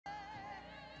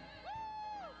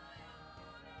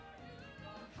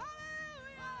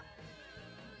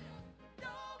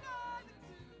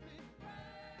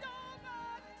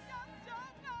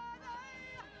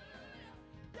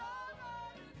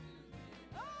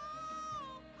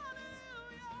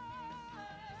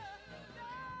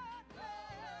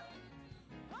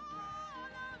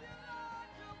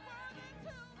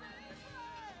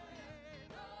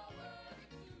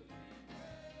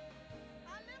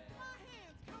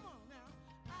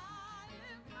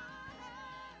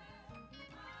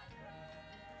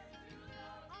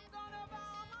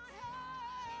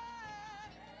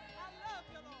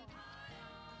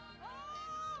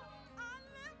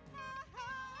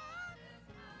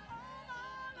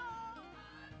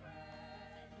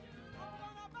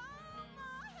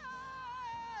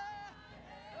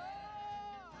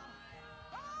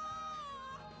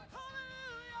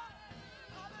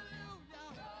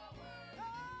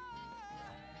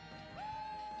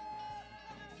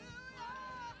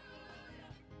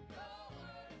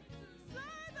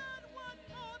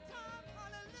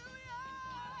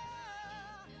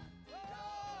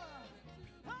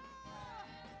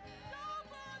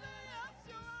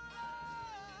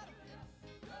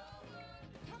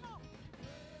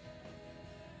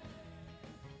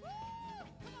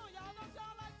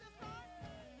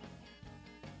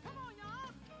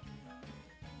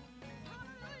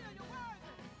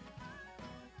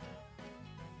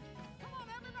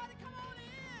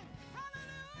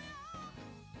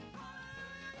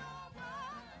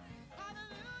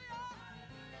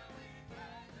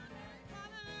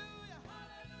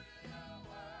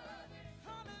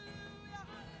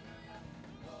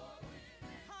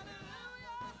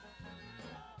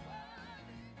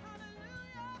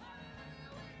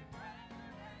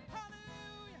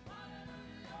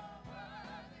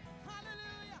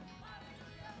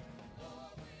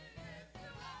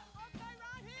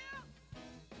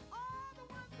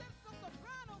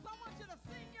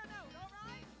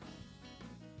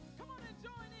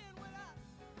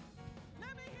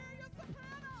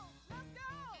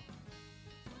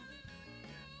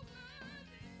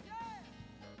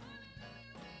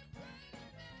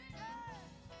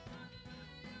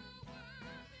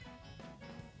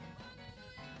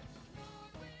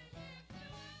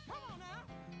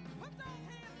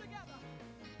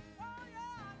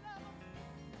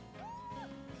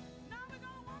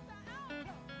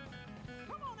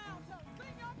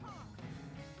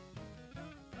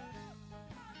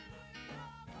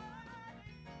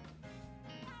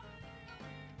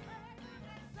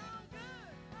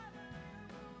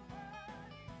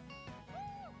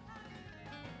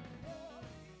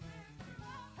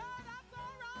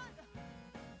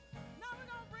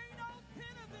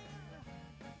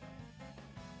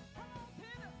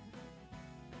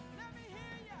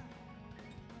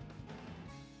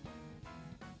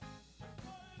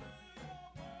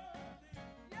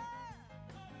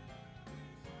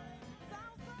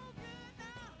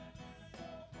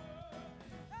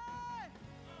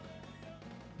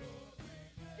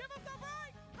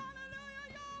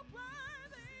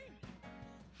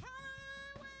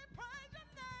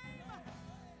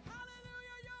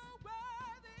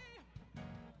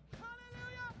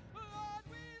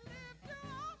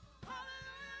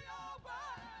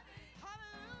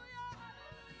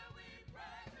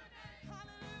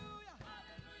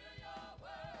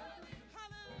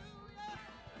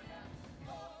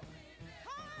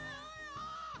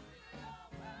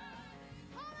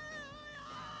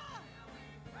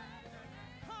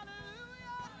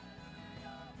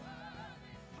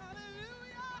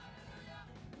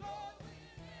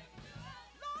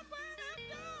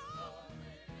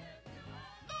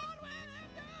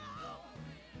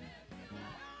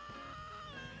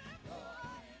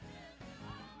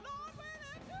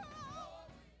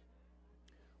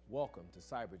Welcome to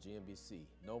Cyber GMBC.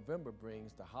 November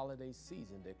brings the holiday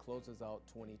season that closes out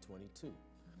 2022.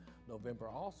 November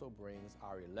also brings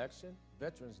our election,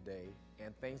 Veterans Day,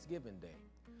 and Thanksgiving Day.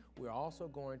 We're also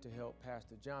going to help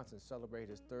Pastor Johnson celebrate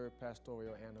his third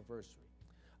pastoral anniversary.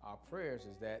 Our prayers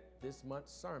is that this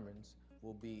month's sermons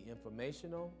will be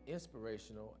informational,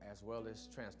 inspirational, as well as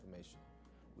transformational.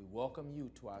 We welcome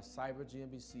you to our Cyber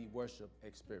GMBC worship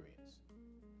experience.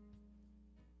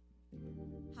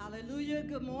 Hallelujah.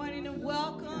 Good morning and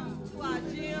welcome to our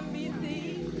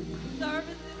GMBC service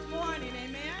this morning.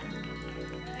 Amen.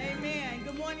 Amen.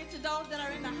 Good morning to those that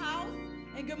are in the house,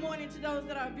 and good morning to those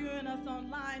that are viewing us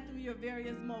online through your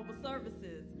various mobile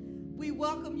services. We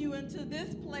welcome you into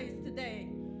this place today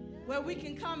where we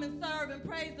can come and serve and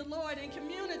praise the Lord in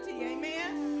community.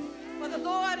 Amen. For the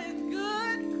Lord is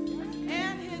good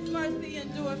and his mercy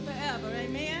endureth forever.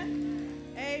 Amen.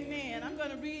 Amen. I'm going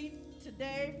to read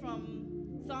today from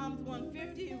Psalms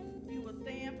 150, if you will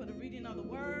stand for the reading of the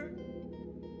word.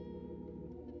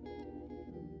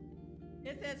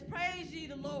 It says, praise ye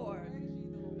the Lord.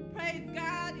 Praise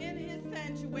God in his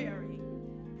sanctuary.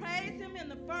 Praise him in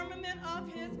the firmament of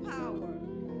his power.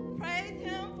 Praise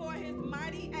him for his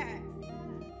mighty acts.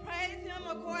 Praise him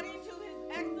according to his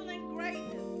excellent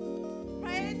greatness.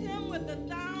 Praise him with the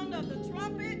sound of the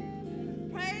trumpet.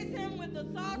 Praise him with the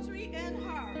psaltery and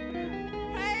harp.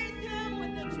 Praise him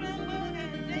with the tremble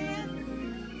and dance.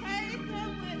 Praise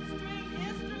him with string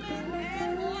instruments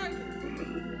and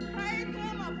organs. Praise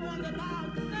him upon the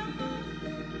loud cymbals.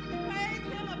 Praise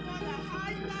him upon the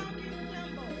high sounding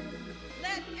cymbals.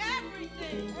 Let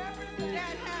everything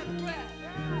that has breath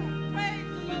praise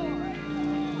the Lord.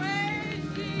 Praise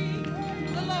ye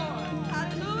the Lord.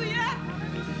 Hallelujah.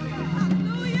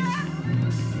 Hallelujah.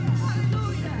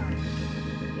 Hallelujah.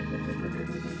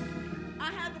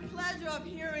 I had the pleasure of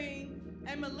hearing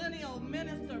a millennial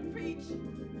minister preach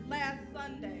last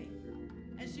Sunday,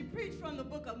 and she preached from the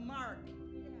book of Mark,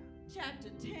 chapter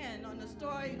 10, on the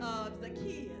story of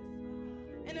Zacchaeus.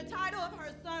 And the title of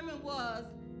her sermon was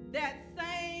That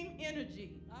Same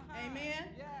Energy. Amen?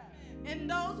 Yeah. And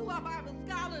those who are Bible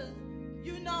scholars,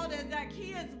 you know that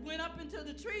Zacchaeus went up into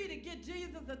the tree to get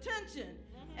Jesus' attention.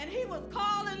 And he was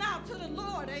calling out to the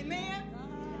Lord. Amen?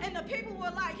 And the people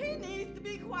were like, he needs to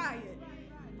be quiet.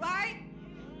 Right?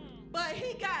 But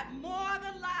he got more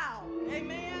than loud.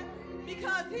 Amen?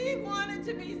 Because he wanted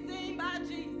to be seen by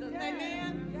Jesus.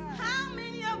 Amen? How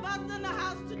many of us in the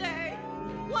house today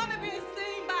want to be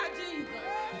seen by Jesus?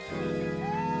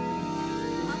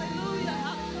 Hallelujah,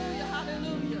 hallelujah,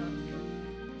 hallelujah.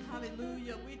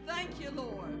 Hallelujah. We thank you,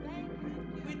 Lord.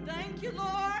 We thank you,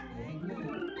 Lord. Thank you,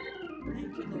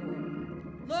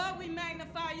 Lord. Lord, we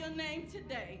magnify your name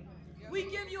today. We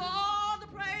give you all the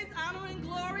praise, honor, and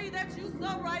glory that you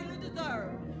so rightly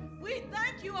deserve. We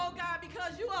thank you, oh God,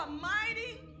 because you are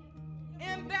mighty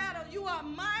in battle. You are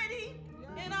mighty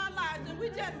in our lives, and we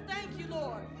just thank you,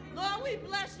 Lord. Lord, we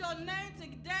bless your name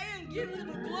today and give you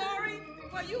the glory,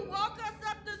 for you woke us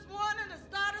up this morning to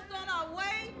start us on our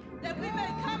way, that we may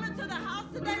come into the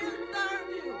house today and serve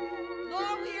you.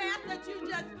 Lord, we ask that you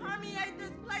just permeate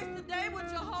this place today with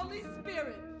your Holy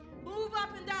Spirit. Move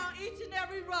up and down each and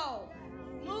every row.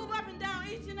 Move up and down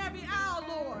each and every aisle,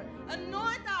 Lord.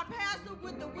 Anoint our pastor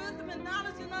with the wisdom and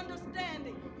knowledge and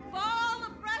understanding. Fall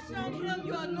afresh on him,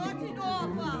 your anointing oil,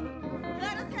 Father.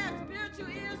 Let us have spiritual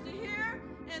ears to hear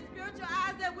and spiritual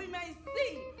eyes that we may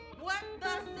see what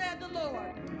thus said the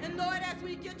Lord. And Lord, as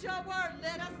we get your word,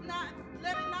 let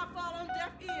it not fall on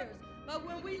deaf ears. But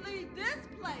when we leave this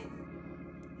place,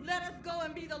 let us go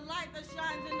and be the light that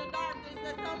shines in the darkness,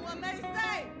 that someone may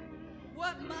say,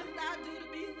 what must I do to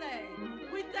be saved?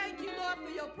 We thank you, Lord,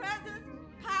 for your presence,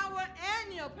 power,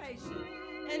 and your patience.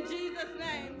 In Jesus'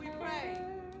 name we pray.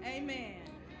 Amen.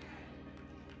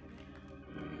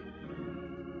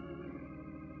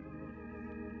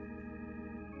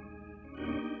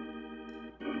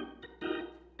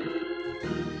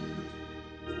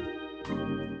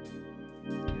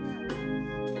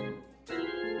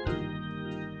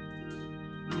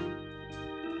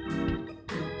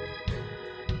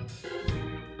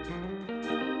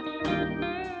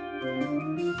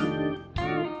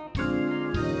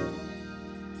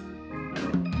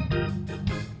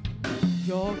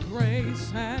 Your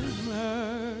grace and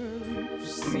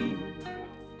mercy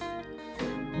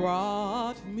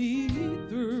brought me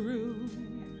through.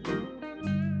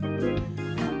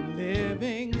 I'm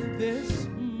living this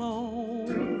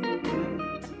moment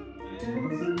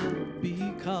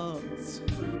because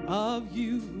of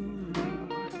you.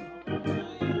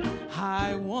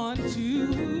 I want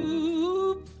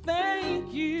to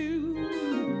thank you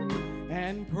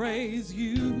and praise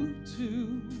you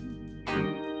too.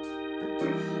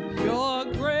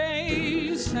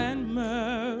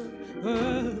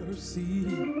 mercy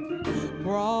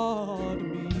brought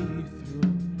me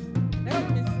through. Help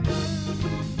me sing.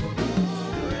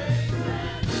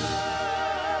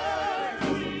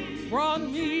 Brought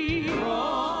me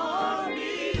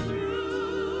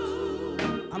through.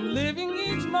 I'm living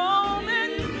each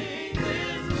moment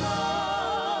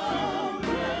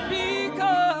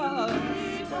because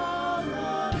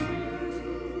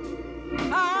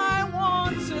I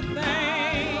want to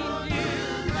thank you,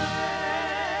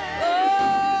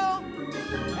 oh,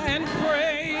 and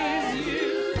praise you.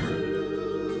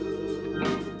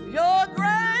 Your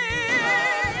grace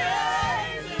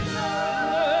and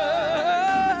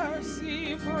mercy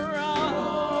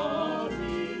brought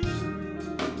me.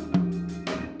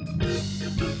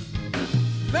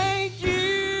 Thank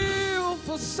you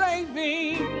for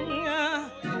saving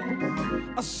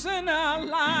a sinner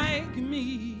like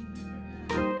me.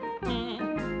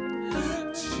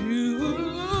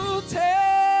 To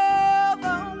tell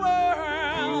the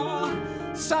world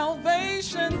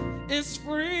salvation is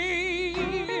free.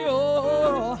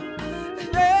 Oh,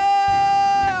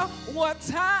 there were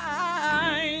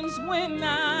times when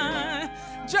I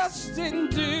just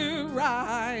didn't do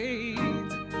right.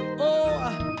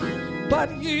 Oh, but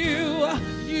you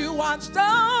watched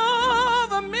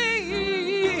over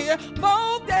me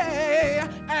both day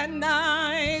and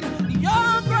night.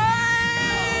 Your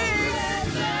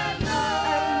grace and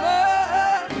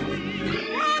mercy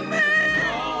brought me.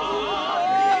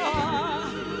 Oh,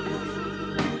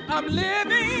 I'm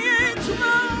living each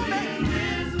moment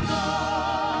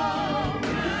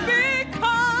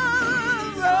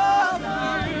because of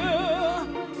you.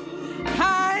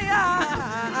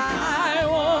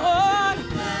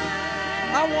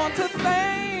 I want to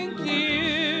thank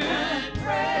you.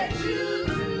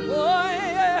 Oh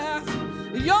yes,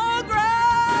 your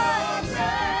grace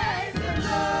and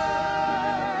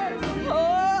mercy. Oh,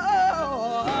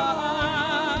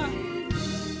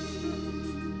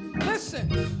 listen,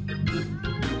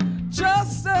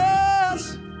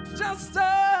 justice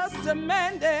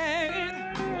demanded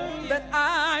that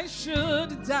I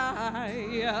should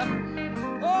die.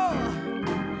 Oh,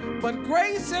 but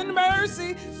grace and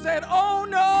mercy said, oh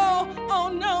no, oh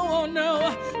no, oh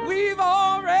no, we've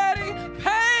already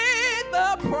paid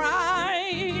the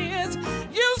price.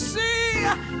 You see,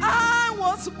 I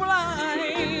was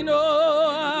blind,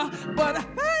 oh, but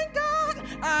thank God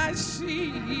I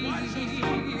see.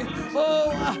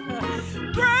 Oh,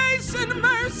 grace and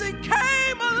mercy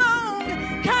came along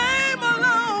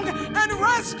and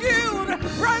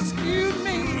rescued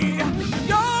me.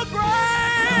 Your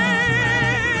grace,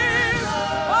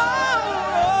 oh,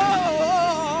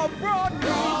 brought me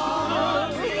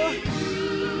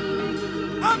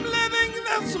through. I'm living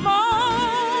this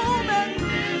moment,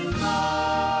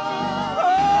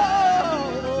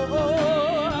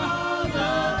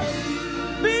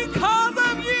 because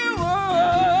of you.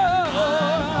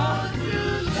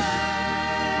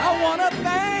 I want to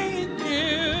thank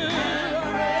you.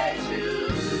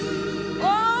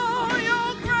 Oh, your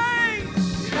grace.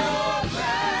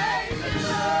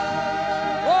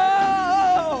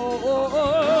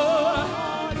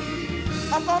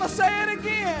 I'm gonna say it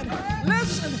again.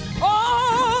 Listen,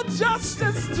 all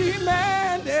justice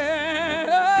demanded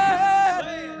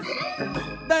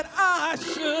that I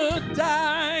should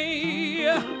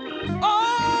die.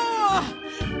 Oh,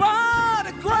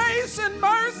 but grace and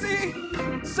mercy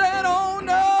said, oh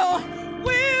no,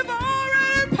 we've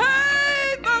already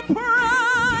paid the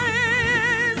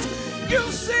price.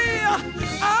 You see,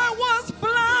 I was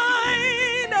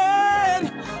blinded,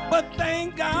 but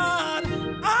thank God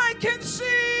I can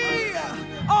see.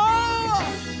 Oh,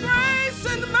 grace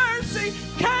and mercy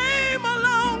came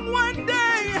along one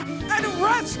day and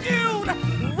rescued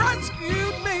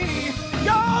me.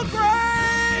 Your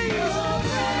grace.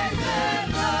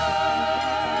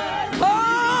 Oh,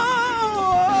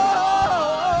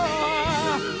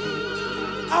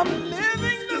 I'm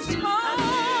living this moment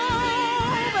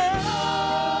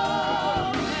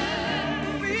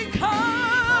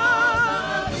because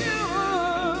of you.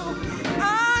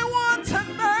 I want to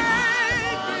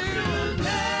thank you.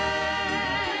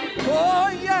 Oh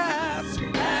yes,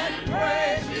 and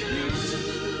praise you.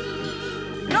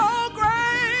 Your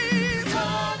grace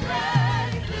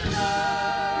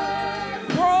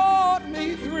brought me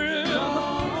through.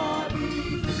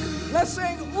 Let's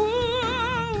sing. Ooh,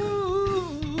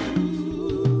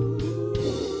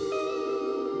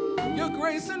 your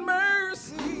grace and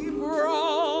mercy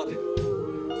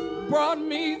brought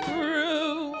me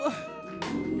through.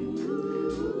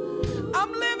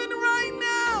 I'm living right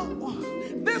now,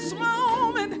 this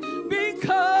moment,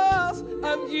 because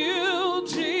of you,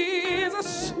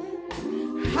 Jesus.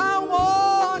 I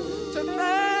want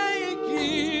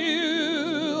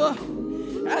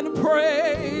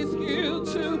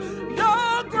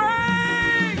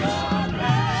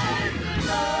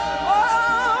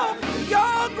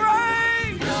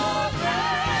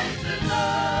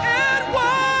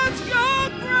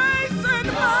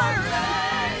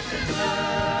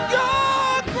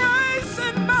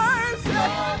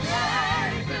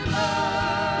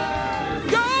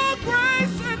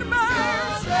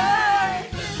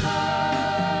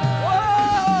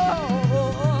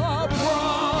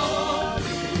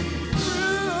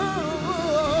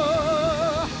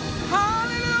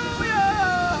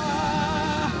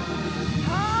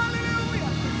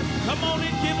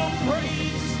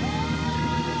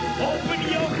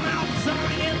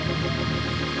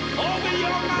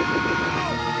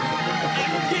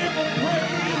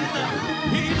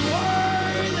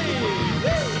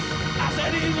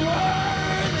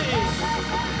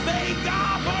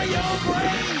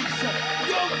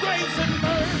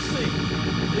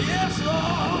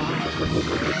Glory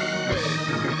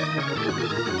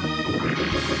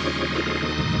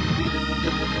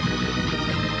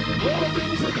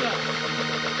to God.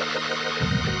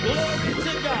 Glory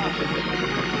to God.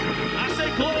 I say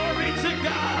glory to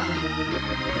God.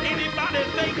 Anybody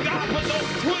thank God for those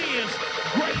twins?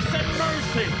 Grace and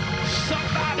mercy.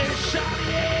 Somebody shout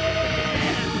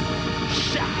yes.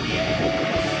 Shout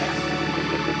yes.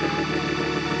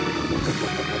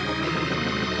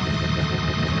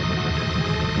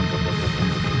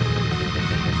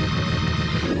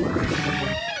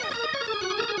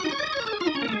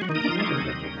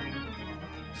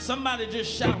 Somebody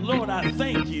just shout, Lord, I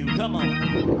thank you. Come on. Lord,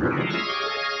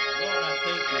 I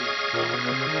thank you.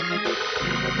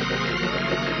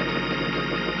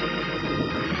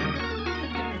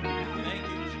 Thank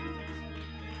you, Jesus.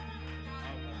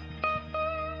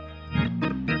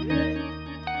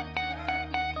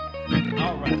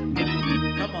 All right.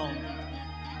 Come on.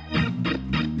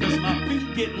 Because my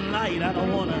feet getting light. I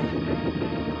don't want to.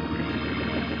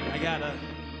 I got to.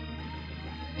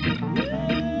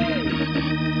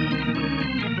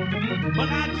 But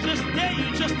I just dare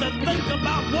you just to think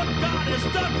about what God has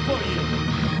done for you.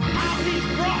 How he's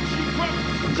brought you from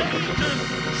dangers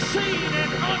seen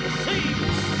and unseen.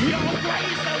 Your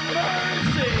grace and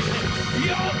mercy.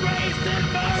 Your grace and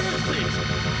mercy.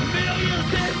 Millions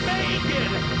didn't make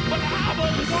it, but I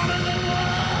was one of the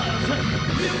ones.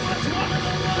 You was one of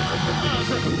the ones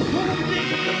who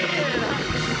did.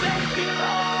 Thank you,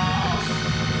 Lord.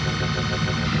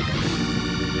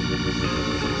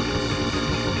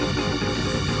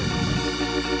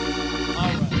 All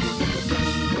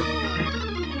right.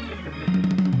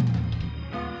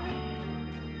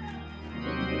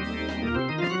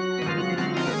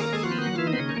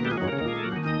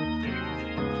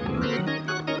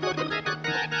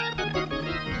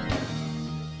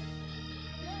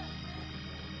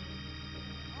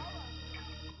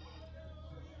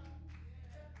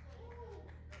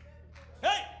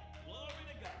 Hey! Glory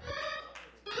to God.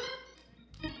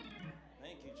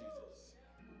 Thank you, Jesus.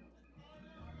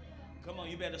 Come on,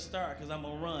 you better start, because I'm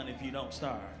going to run if you don't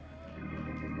start.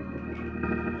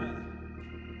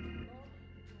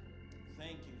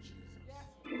 Thank you,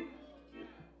 Jesus.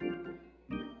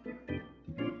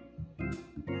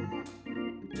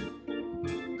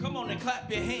 Come on and clap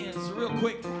your hands real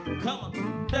quick. Come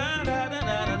on. Da, da, da,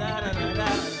 da, da, da, da, da, da.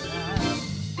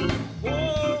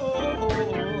 Whoa.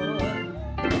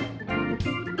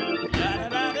 Da, da,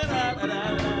 da, da, da, da,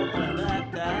 da,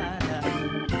 da, da.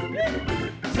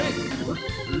 Say,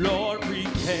 Lord,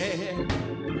 prepare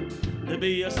to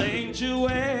be a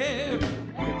sanctuary,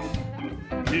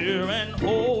 pure and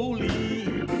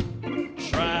holy,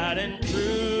 tried and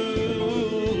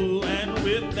true, and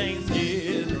with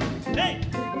thanksgiving, hey,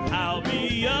 I'll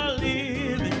be a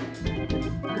living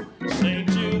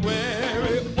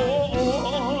sanctuary,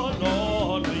 oh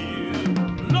Lord, for you.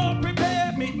 Lord,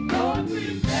 prepare me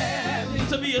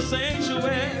to be a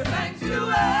sanctuary,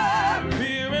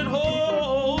 pure and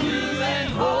holy,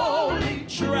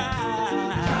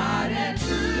 tried and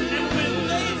true, and with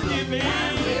thanksgiving,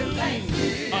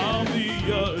 I'll be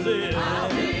a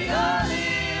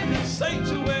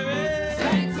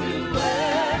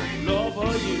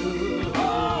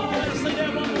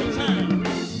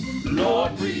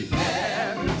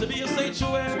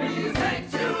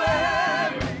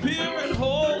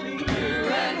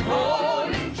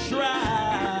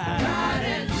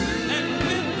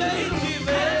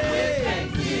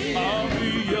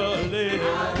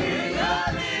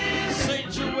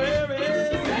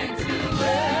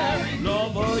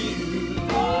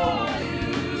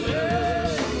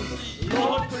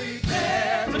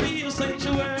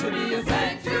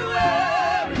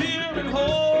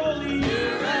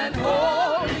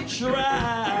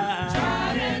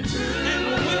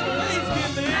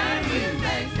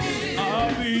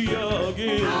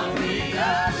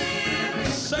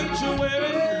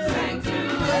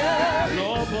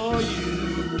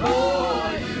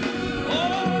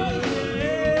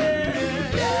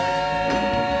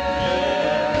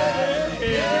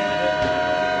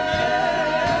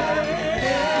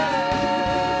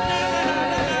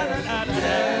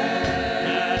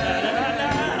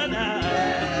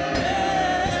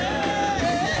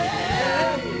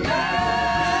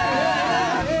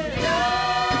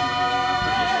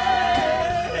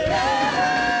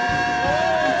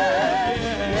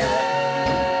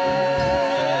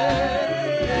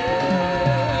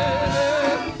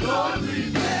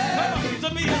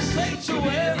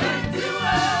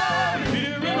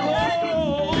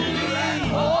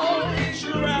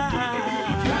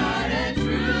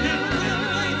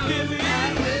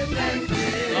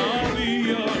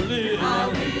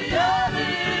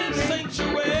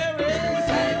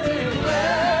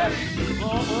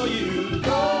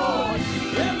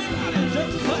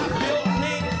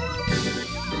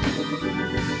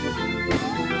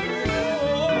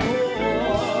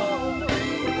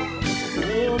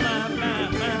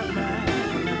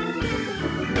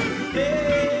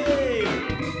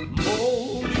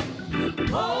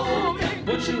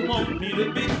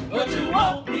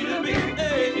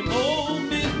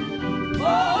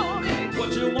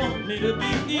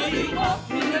What you want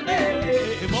me to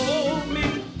be? Mold me.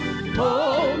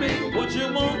 Mold me. What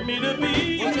you want me to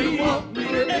be? What you want me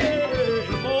to be?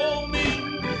 Mold me.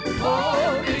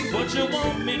 Mold me. What you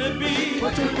want me to be?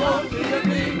 What you want me to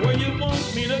be? Where you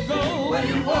want me to go? Where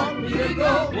you want me to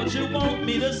go? What you want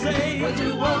me to say? What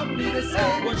you want me to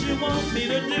say? What you want me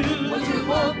to do? What you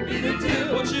want me to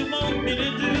do? What you want me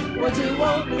to do? What you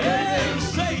want me to Hey, do?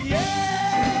 say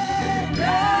yeah!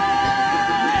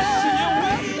 Yes Yes to your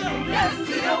will! Yes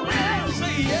to your will.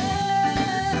 Say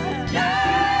yeah!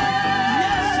 Yes.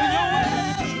 Yes to your way!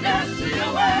 Yes to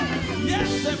your way.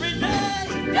 Yes every day!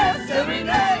 Yes every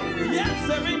day. Yes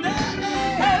every day!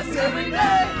 Yes every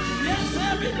day. Yes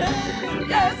every day!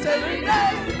 Yes every day.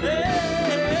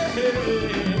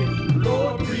 Hey,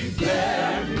 Lord,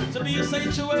 prepare me to be a to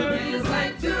sanctuary, be a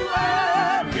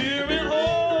sanctuary. pure and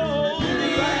holy,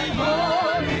 Pure and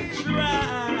holy.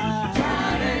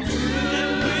 tried And true.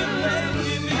 and with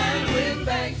thanksgiving, With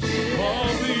thanksgiving. all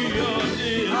we are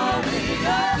All living, we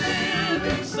are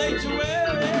living.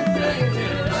 sanctuary,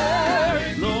 Sanctuary.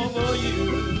 Lord, for you.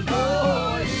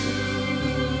 For you.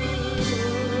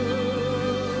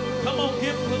 Come on,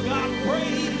 give God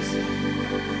praise.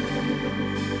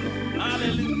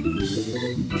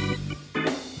 Hallelujah.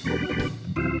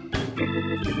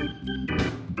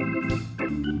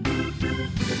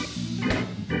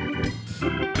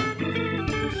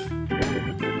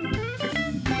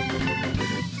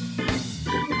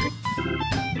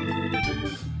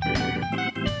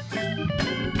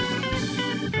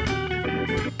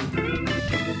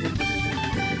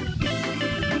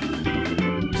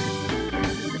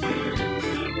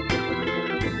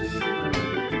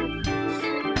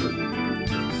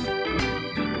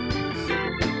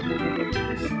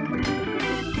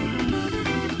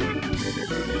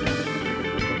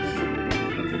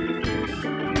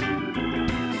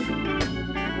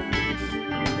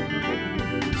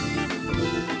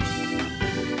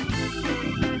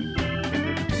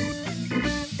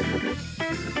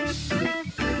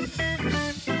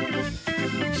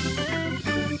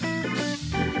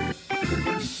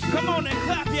 Come on and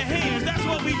clap your hands. That's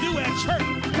what we do at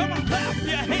church. Come on, clap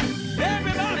your hands.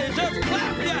 Everybody just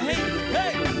clap your hands.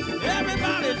 Hey,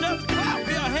 everybody just clap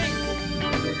your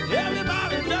hands.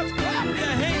 Everybody just clap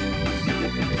your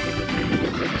hands.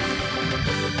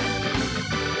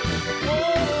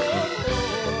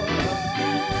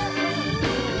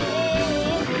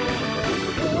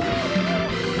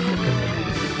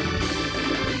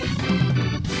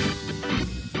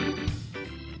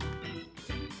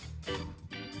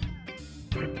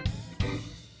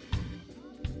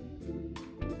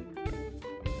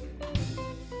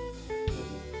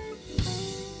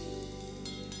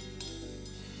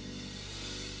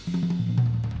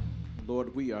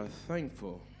 Lord, we are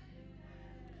thankful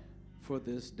for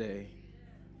this day.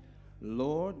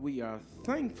 Lord, we are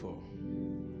thankful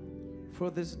for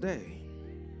this day.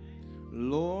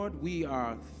 Lord, we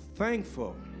are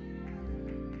thankful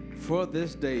for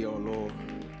this day, oh Lord.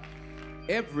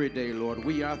 Every day, Lord,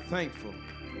 we are thankful.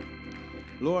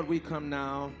 Lord, we come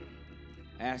now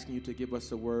asking you to give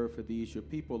us a word for these, your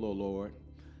people, oh Lord,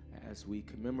 as we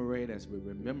commemorate, as we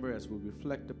remember, as we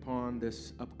reflect upon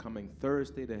this upcoming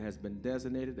Thursday that has been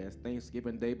designated as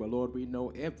Thanksgiving Day. But Lord, we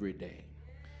know every day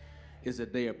is a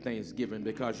day of Thanksgiving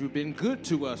because you've been good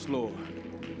to us, Lord.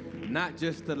 Not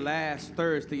just the last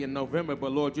Thursday in November,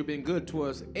 but Lord, you've been good to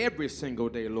us every single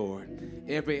day, Lord.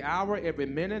 Every hour, every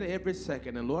minute, every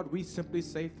second. And Lord, we simply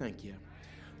say thank you.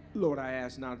 Lord, I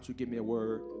ask now that you give me a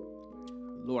word.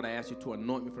 Lord, I ask you to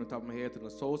anoint me from the top of my head to the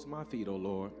soles of my feet, oh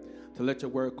Lord, to let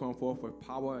your word come forth with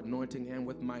power, anointing, and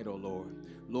with might, oh Lord.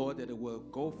 Lord, that it will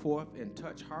go forth and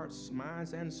touch hearts,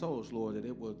 minds, and souls, Lord, that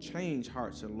it will change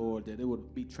hearts, and Lord, that it will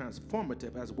be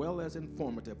transformative as well as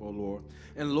informative, oh Lord.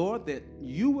 And Lord, that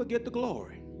you will get the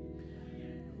glory.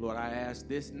 Lord, I ask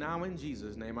this now in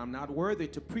Jesus' name. I'm not worthy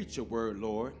to preach your word,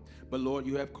 Lord, but Lord,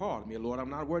 you have called me, Lord. I'm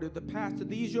not worthy to pastor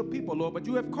these your people, Lord, but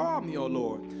you have called me, oh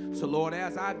Lord. So, Lord,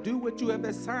 as I do what you have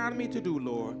assigned me to do,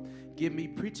 Lord, give me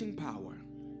preaching power.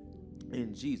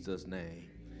 In Jesus' name,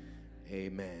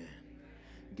 amen.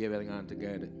 Give it honor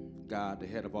to God, the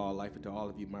head of all life, and to all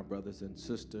of you, my brothers and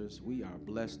sisters. We are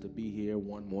blessed to be here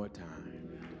one more time.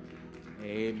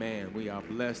 Amen. We are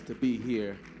blessed to be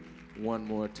here one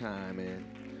more time, and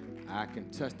I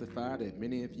can testify that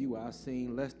many of you I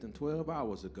seen less than 12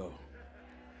 hours ago.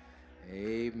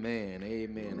 Amen,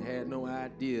 amen. Had no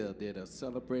idea that a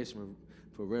celebration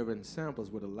for Reverend Samples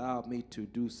would allow me to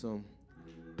do some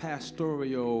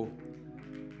pastoral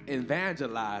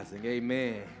evangelizing,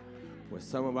 amen, with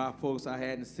some of our folks I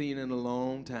hadn't seen in a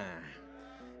long time.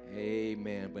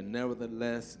 Amen. But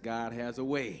nevertheless, God has a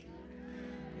way.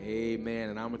 Amen.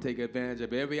 And I'm going to take advantage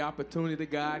of every opportunity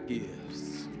that God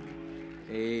gives.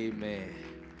 Amen.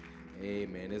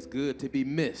 Amen. It's good to be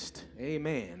missed.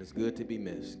 Amen. It's good to be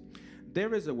missed.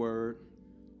 There is a word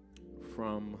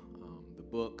from the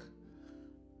book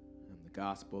and the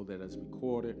gospel that is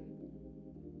recorded.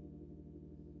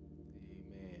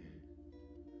 Amen.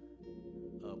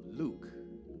 Of Luke.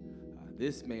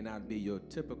 This may not be your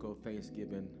typical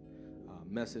Thanksgiving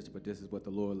message, but this is what the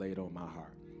Lord laid on my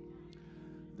heart.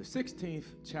 The 16th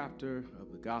chapter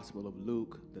of the Gospel of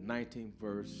Luke, the 19th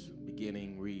verse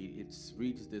beginning reads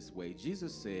this way.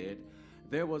 Jesus said,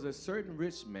 "There was a certain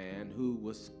rich man who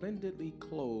was splendidly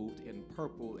clothed in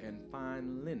purple and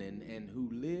fine linen, and who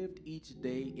lived each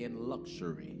day in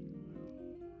luxury.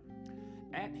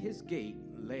 At his gate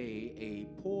lay a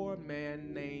poor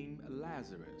man named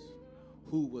Lazarus,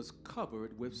 who was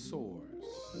covered with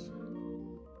sores.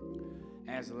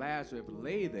 As Lazarus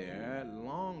lay there,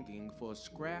 longing for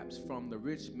scraps from the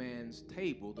rich man's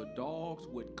table, the dogs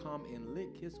would come and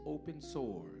lick his open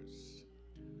sores.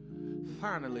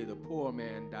 Finally, the poor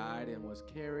man died and was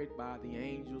carried by the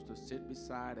angels to sit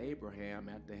beside Abraham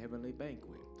at the heavenly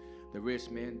banquet. The rich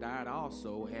man died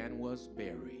also and was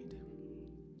buried.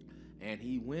 And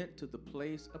he went to the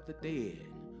place of the dead."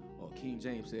 Or King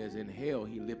James says, "In hell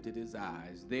he lifted his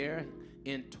eyes. There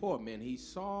in torment he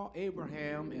saw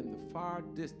Abraham in the far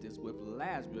distance with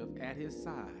Lazarus at his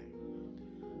side.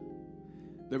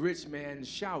 The rich man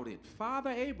shouted,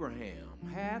 'Father Abraham,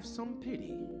 have some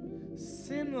pity.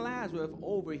 Send Lazarus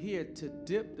over here to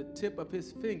dip the tip of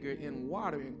his finger in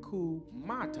water and cool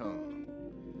my tongue.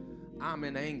 I'm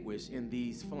in anguish in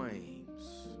these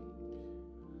flames.'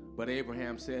 But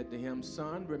Abraham said to him,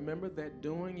 'Son, remember that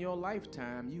during your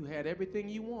lifetime you had everything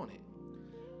you wanted.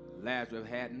 Lazarus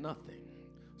had nothing.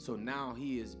 So now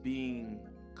he is being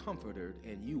comforted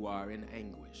and you are in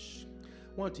anguish.'"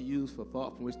 I want to use for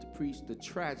thought from which to preach the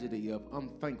tragedy of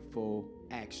unthankful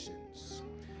actions.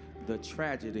 The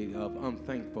tragedy of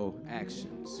unthankful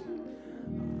actions.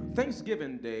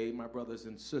 Thanksgiving Day, my brothers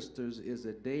and sisters, is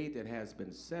a day that has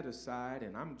been set aside,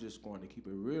 and I'm just going to keep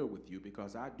it real with you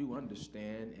because I do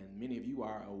understand, and many of you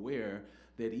are aware,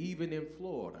 that even in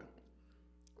Florida,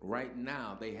 right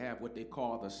now, they have what they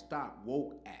call the Stop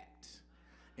Woke Act.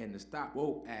 And the Stop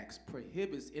Woke Act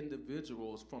prohibits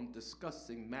individuals from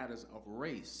discussing matters of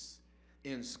race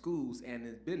in schools and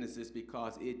in businesses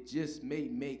because it just may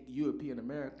make European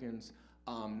Americans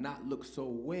not look so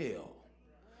well.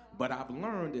 But I've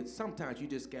learned that sometimes you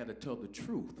just got to tell the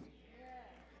truth.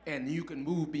 And you can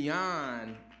move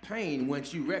beyond pain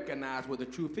once you recognize what the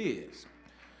truth is.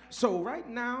 So right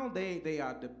now, they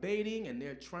are debating and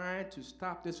they're trying to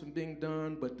stop this from being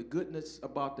done, but the goodness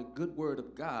about the good word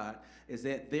of God is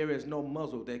that there is no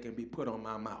muzzle that can be put on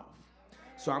my mouth.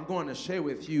 So I'm going to share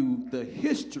with you the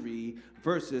history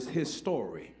versus his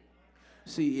story.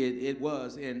 See, it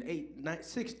was in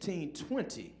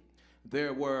 1620.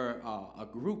 There were a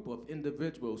group of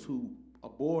individuals who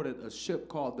aborted a ship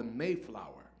called the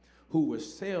Mayflower, who were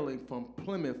sailing from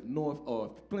Plymouth,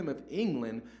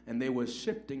 England, and they were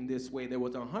shifting this way. There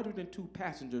was 102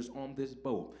 passengers on this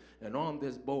boat, and on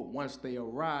this boat, once they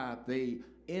arrived, they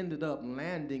ended up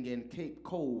landing in Cape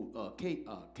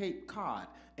Cod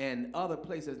and other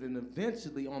places, and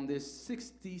eventually on this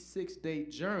 66-day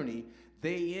journey,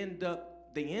 they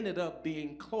ended up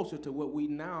being closer to what we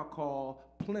now call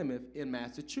Plymouth in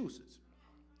Massachusetts.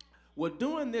 Well,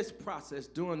 during this process,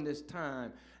 during this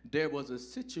time, there was a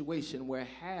situation where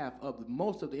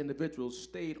most of the individuals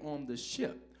stayed on the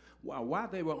ship. While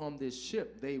they were on this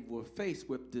ship, they were faced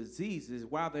with diseases.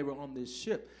 While they were on this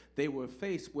ship, they were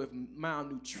faced with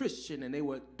malnutrition, and they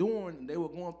were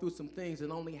going through some things,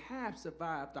 and only half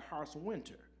survived the harsh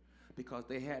winter, because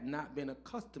they had not been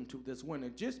accustomed to this winter.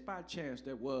 Just by chance,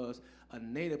 there was a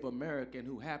Native American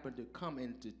who happened to come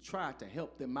in to try to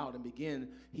help them out, and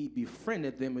he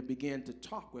befriended them and began to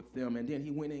talk with them, and then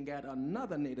he went and got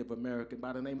another Native American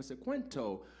by the name of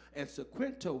Sequento, and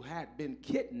Sequento had been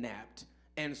kidnapped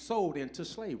and sold into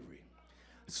slavery.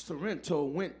 Sorrento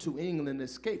went to England,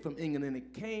 escaped from England, and he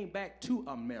came back to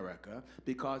America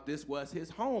because this was his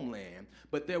homeland.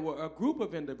 But there were a group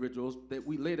of individuals that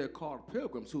we later called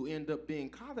pilgrims who ended up being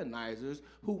colonizers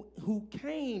who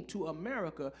came to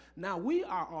America. Now, we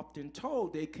are often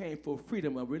told they came for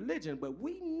freedom of religion, but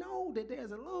we know that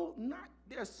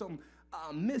there's some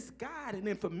misguided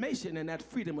information in that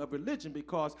freedom of religion,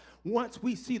 because once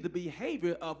we see the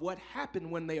behavior of what happened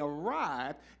when they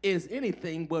arrived is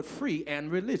anything but free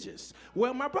and religious.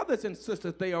 Well, my brothers and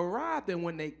sisters, they arrived, and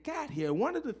when they got here,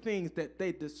 one of the things that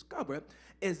they discovered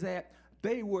is that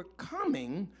they were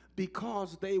coming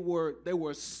because there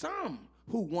were some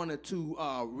who wanted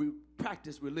to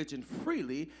practice religion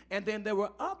freely, and then there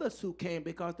were others who came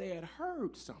because they had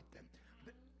heard something.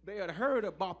 They had heard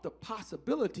about the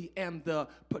possibility and the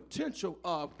potential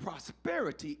of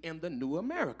prosperity in the new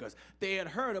Americas. They had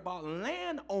heard about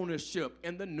land ownership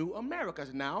in the new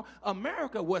Americas. Now,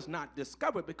 America was not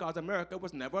discovered because America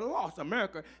was never lost.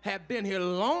 America had been here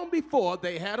long before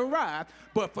they had arrived,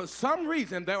 but for some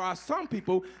reason, there are some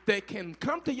people that can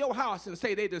come to your house and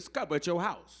say they discovered your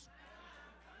house.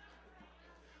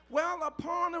 Well,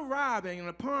 upon arriving and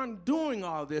upon doing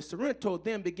all this, Sorrento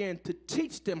then began to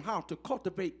teach them how to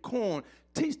cultivate corn,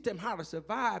 teach them how to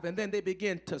survive, and then they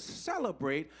began to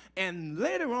celebrate, and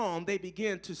later on they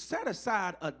began to set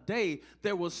aside a day.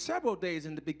 There were several days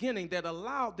in the beginning that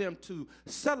allowed them to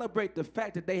celebrate the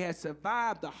fact that they had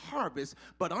survived the harvest,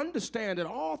 but understand that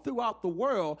all throughout the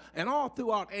world and all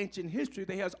throughout ancient history,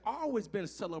 there has always been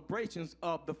celebrations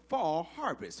of the fall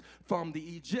harvest, from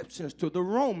the Egyptians to the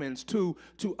Romans to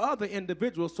other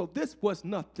individuals. So this was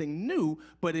nothing new,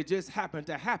 but it just happened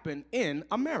to happen in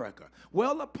America.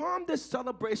 Well, upon this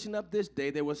celebration of this day,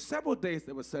 there were several days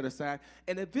that were set aside,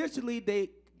 and eventually they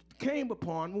came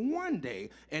upon one day,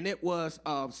 and it was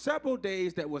several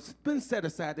days that was been set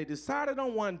aside. They decided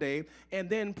on one day, and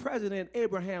then President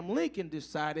Abraham Lincoln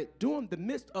decided during the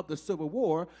midst of the Civil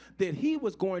War that he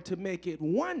was going to make it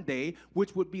one day,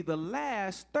 which would be the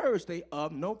last Thursday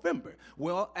of November.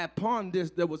 Well, upon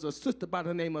this, there was a sister by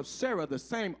the name of Sarah, the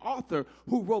same author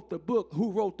who wrote the book,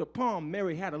 who wrote the poem,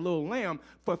 Mary Had a Little Lamb.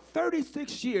 For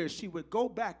 36 years, she would go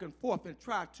back and forth and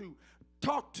try to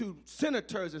talk to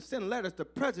senators and send letters to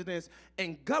presidents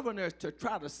and governors to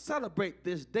try to celebrate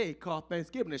this day called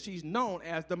Thanksgiving. And she's known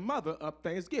as the mother of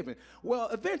Thanksgiving. Well,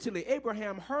 eventually,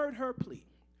 Abraham heard her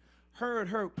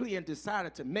plea and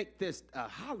decided to make this a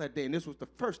holiday. And this was the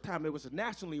first time it was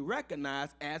nationally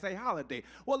recognized as a holiday.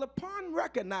 Well, upon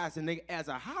recognizing it as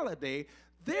a holiday,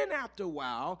 then after a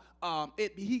while, he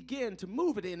began to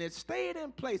move it, and it stayed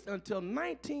in place until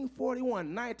 1941.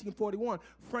 1941,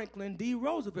 Franklin D.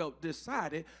 Roosevelt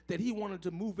decided that he wanted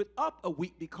to move it up a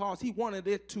week because he wanted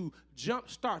it to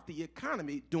jumpstart the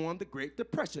economy during the Great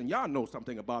Depression. Y'all know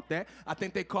something about that. I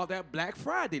think they call that Black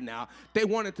Friday now. They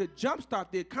wanted to jumpstart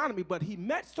the economy, but he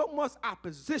met so much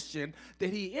opposition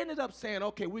that he ended up saying,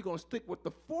 okay, we're going to stick with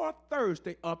the fourth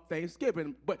Thursday of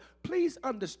Thanksgiving. But please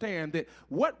understand that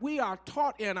what we are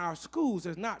taught in our schools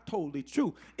is not totally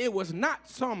true. It was not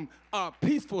some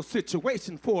peaceful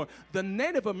situation for the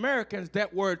Native Americans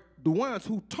that were the ones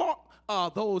who taught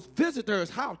those visitors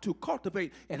how to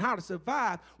cultivate and how to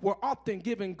survive, were often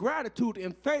giving gratitude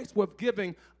in face with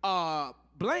giving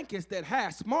blankets that had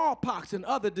smallpox and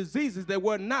other diseases that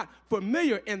were not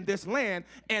familiar in this land.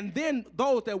 And then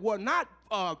those that were not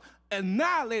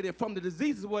annihilated from the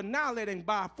diseases were annihilated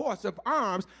by force of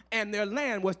arms, and their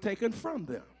land was taken from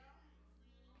them.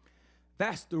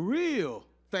 That's the real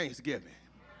Thanksgiving.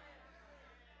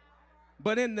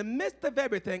 But in the midst of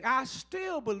everything, I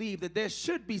still believe that there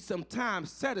should be some time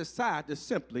set aside to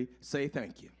simply say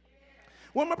thank you.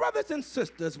 Well, my brothers and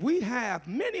sisters, we have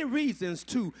many reasons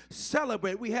to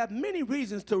celebrate. We have many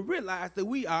reasons to realize that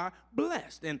we are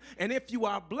blessed. And if you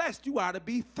are blessed, you ought to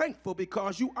be thankful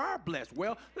because you are blessed.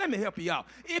 Well, let me help you out.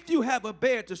 If you have a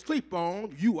bed to sleep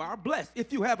on, you are blessed.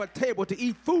 If you have a table to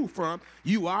eat food from,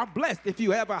 you are blessed. If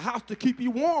you have a house to keep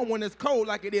you warm when it's cold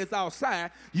like it is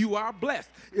outside, you are blessed.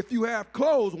 If you have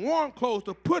clothes, warm clothes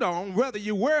to put on, whether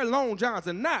you wear long johns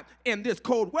or not in this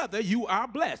cold weather, you are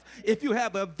blessed. If you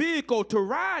have a vehicle to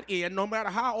ride in, no matter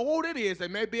how old it is, it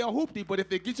may be a hoopty, but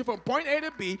if it gets you from point A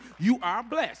to B, you are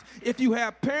blessed. If you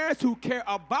have parents who care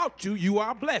about you, you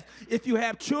are blessed. If you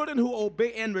have children who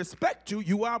obey and respect you,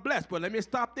 you are blessed. But let me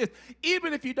stop this.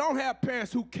 Even if you don't have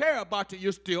parents who care about you,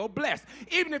 you're still blessed.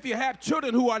 Even if you have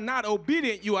children who are not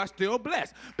obedient, you are still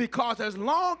blessed. Because as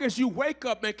long as you wake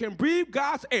up and can breathe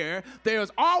God's air, there's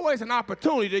always an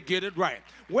opportunity to get it right.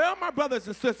 Well, my brothers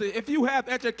and sisters, if you have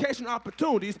education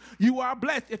opportunities, you are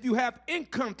blessed. If you have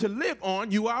income to live on,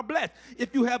 you are blessed.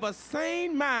 If you have a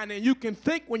sane mind and you can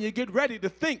think when you get ready to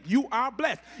think, you are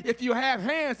blessed. If you have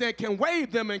hands and can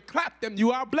wave them and clap them,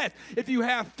 you are blessed. If you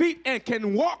have feet and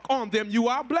can walk on them, you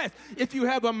are blessed. If you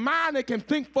have a mind that can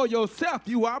think for yourself,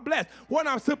 you are blessed. What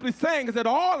I'm simply saying is that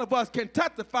all of us can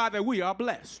testify that we are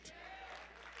blessed.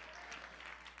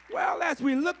 Well, as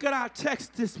we look at our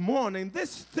text this morning,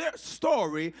 this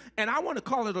story, and I want to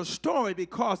call it a story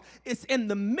because it's in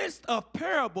the midst of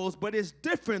parables, but it's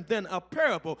different than a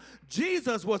parable.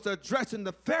 Jesus was addressing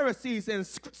the Pharisees and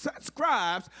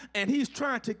scribes, and he's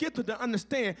trying to get them to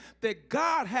understand that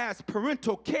God has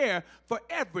parental care for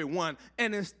everyone.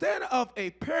 And instead of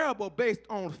a parable based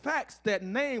on facts that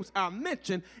names are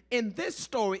mentioned, in this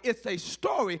story, it's a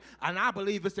story, and I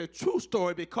believe it's a true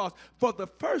story because for the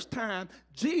first time,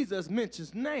 Jesus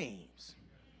mentions names.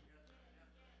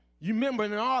 You remember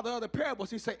in all the other parables,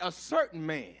 he say a certain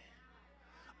man,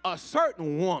 a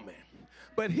certain woman.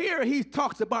 But here he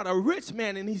talks about a rich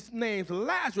man and he names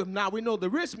Lazarus. Now we know the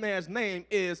rich man's name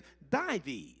is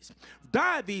Dives.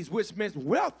 Dives, which meant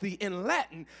wealthy in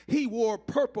Latin. He wore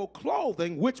purple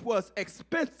clothing, which was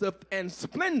expensive and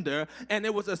splendor, and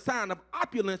it was a sign of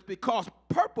opulence because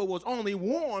purple was only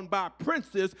worn by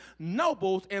princes,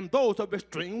 nobles, and those of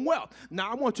extreme wealth. Now,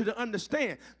 I want you to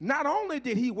understand, not only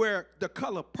did he wear the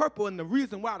color purple, and the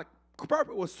reason why the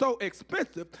purple was so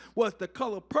expensive was the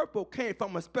color purple came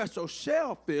from a special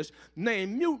shellfish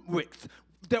named mutwix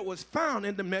that was found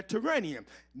in the Mediterranean.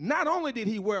 Not only did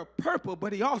he wear purple,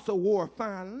 but he also wore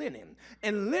fine linen.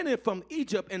 And linen from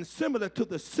Egypt and similar to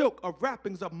the silk of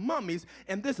wrappings of mummies,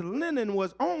 and this linen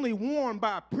was only worn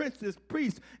by princes,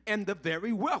 priests, and the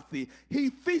very wealthy. He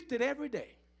feasted every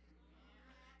day.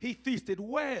 He feasted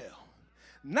well.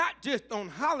 Not just on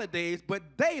holidays,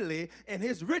 but daily, and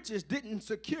his riches didn't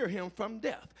secure him from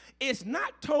death. It's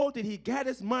not told that he got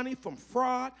his money from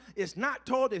fraud. It's not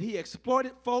told that he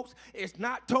exploited folks. It's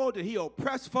not told that he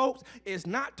oppressed folks. It's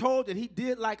not told that he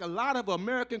did like a lot of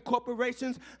American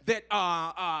corporations that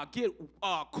get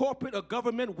corporate or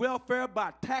government welfare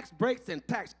by tax breaks and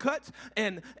tax cuts,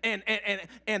 and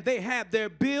they have their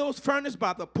bills furnished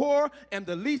by the poor and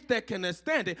the least that can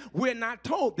stand it. We're not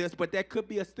told this, but there could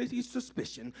be a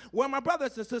suspicion. Well, my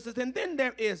brothers and sisters, and then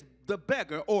there is the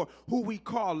beggar, or who we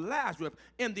call Lazarus.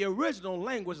 In the original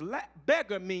language,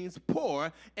 beggar means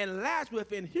poor, and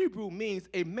Lazarus in Hebrew means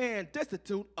a man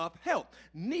destitute of health,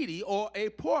 needy, or a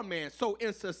poor man. So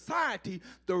in society,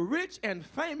 the rich and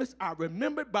famous are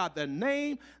remembered by the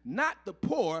name, not the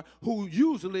poor, who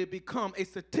usually become a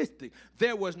statistic.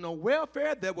 There was no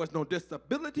welfare, there was no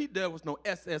disability, there was no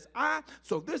SSI,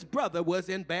 so this brother was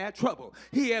in bad trouble.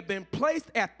 He had been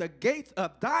placed at the gates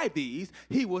of Dives.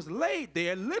 He was laid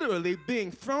there, literally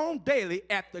being thrown daily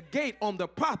at the gate on the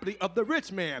property of the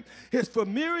rich man. His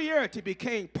familiarity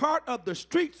became part of the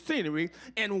street scenery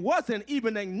and wasn't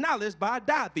even acknowledged by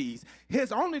Dives.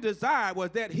 His only desire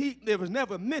was that it was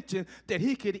never mentioned that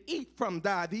he could eat from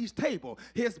Dives' table.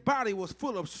 His body was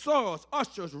full of sores,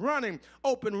 ushers, running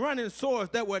sores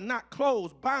that were not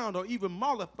closed, bound, or even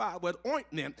mollified with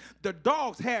ointment. The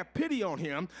dogs had pity on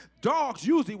him. Dogs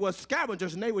usually were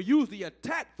scavengers, and they would usually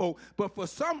attack folk, but for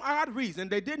some odd reason,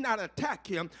 they did not attack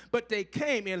him, but they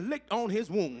came and licked on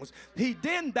his wounds. He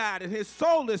then died, and his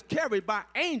soul is carried by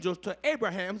angels to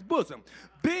Abraham's bosom.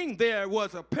 Being there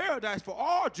was a paradise for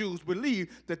all Jews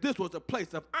believed that this was a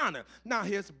place of honor. Now,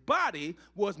 his body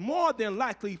was more than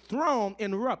likely thrown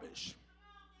in rubbish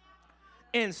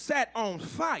and set on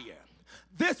fire.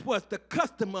 This was the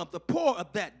custom of the poor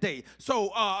of that day.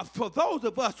 So for those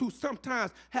of us who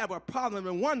sometimes have a problem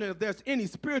and wonder if there's any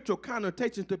spiritual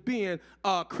connotation to being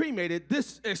cremated,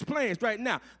 this explains right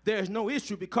now. There's no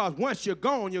issue because once you're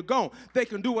gone, you're gone. They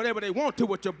can do whatever they want to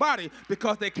with your body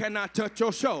because they cannot touch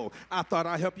your soul. I thought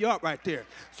I'd help you out right there.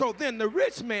 So then the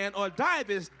rich man, or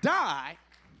Dives, died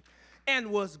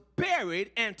and was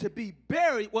buried, and to be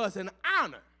buried was an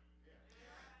honor.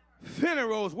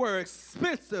 Funerals were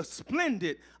expensive,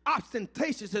 splendid,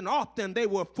 ostentatious, and often they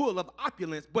were full of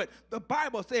opulence. But the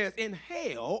Bible says in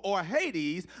hell, or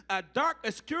Hades, a dark,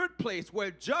 obscured place where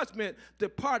judgment,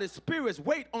 departed spirits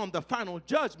wait on the final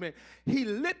judgment, he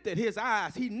lifted his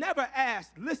eyes. He never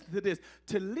asked, listen to this,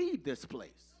 to leave this place.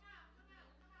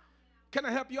 Can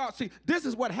I help you out? See, this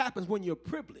is what happens when you're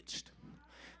privileged.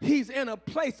 He's in a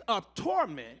place of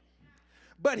torment,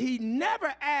 but he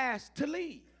never asked to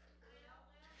leave.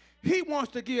 He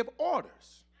wants to give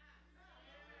orders.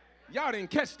 Y'all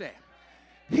didn't catch that.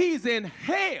 He's in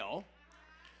hell,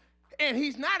 and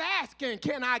he's not asking,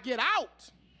 can I get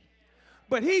out?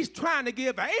 But he's trying to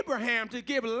give Abraham to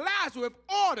give Lazarus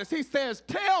orders. He says,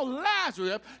 tell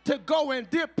Lazarus to go and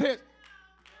dip his...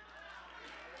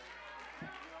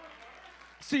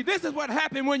 See, this is what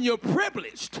happened when you're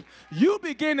privileged. You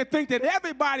begin to think that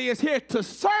everybody is here to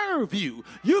serve you.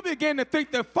 You begin to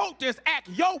think that folk just act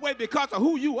your way because of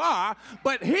who you are.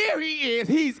 But here he is.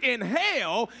 He's in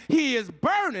hell. He is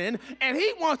burning, and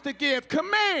he wants to give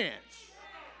commands.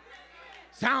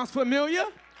 Sounds familiar?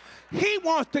 He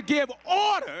wants to give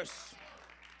orders.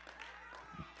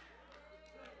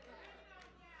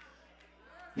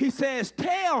 He says,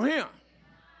 tell him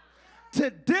to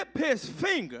dip his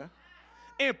finger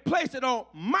and place it on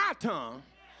my tongue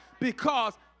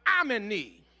because I'm in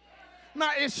need.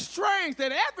 Now, it's strange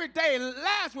that every day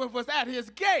Lazarus was at his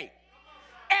gate.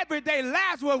 Every day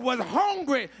Lazarus was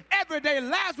hungry. Every day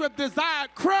Lazarus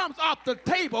desired crumbs off the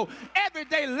table. Every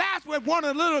day Lazarus wanted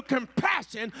a little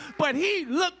compassion, but he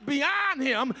looked beyond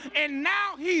him, and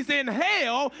now he's in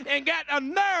hell and got a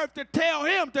nerve to tell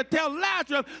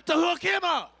Lazarus to hook him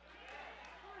up.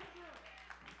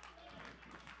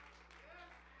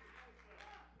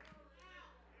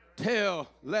 Tell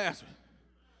Lazarus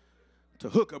to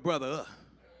hook a brother up.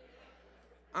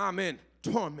 I'm in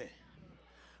torment.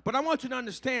 But I want you to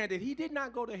understand that he did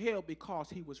not go to hell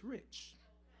because he was rich.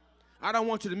 I don't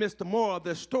want you to miss the moral of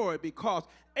this story, because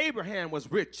Abraham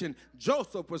was rich, and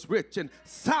Joseph was rich, and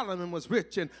Solomon was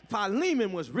rich, and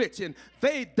Philemon was rich, and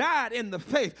they died in the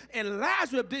faith. And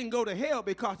Lazarus didn't go to hell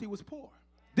because he was poor.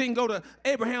 Didn't go to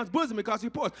Abraham's bosom because he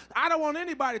was poor. I don't want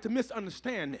anybody to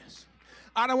misunderstand this.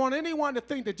 I don't want anyone to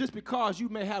think that just because you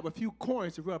may have a few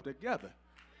coins to rub together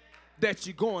that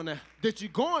you're going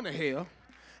to hell.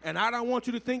 And I don't want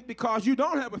you to think because you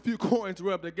don't have a few coins to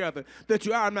rub together that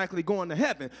you're automatically going to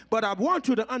heaven. But I want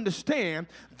you to understand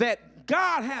that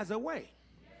God has a way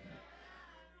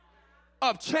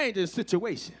of changing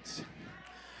situations.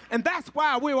 And that's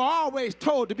why we were always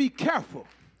told to be careful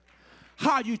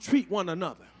how you treat one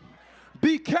another.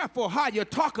 Be careful how you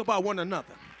talk about one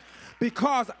another.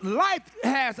 Because life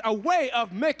has a way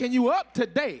of making you up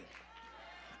today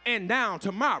and down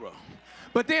tomorrow.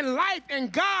 But then life and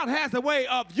God has a way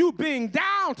of you being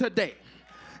down today,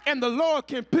 and the Lord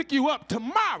can pick you up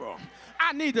tomorrow.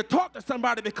 I need to talk to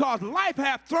somebody, because life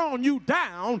has thrown you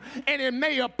down, and it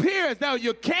may appear as though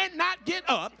you cannot get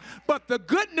up, but the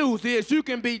good news is you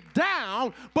can be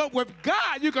down, but with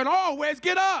God you can always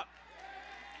get up.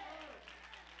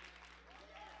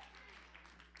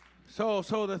 So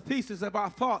the thesis of our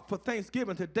thought for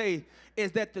Thanksgiving today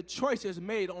is that the choices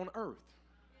made on earth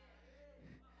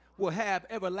will have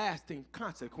everlasting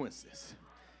consequences.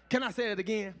 Can I say that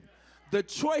again? The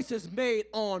choices made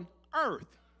on earth.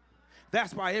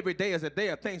 That's why every day is a day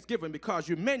of Thanksgiving, because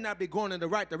you may not be going in the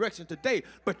right direction today,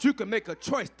 but you can make a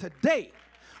choice today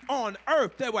on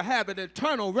earth that will have an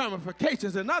eternal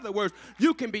ramifications. In other words,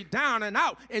 you can be down and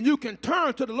out, and you can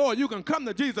turn to the Lord. You can come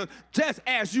to Jesus just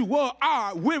as you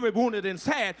are, weary, wounded, and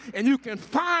sad, and you can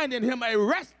find in him a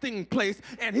resting place,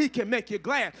 and he can make you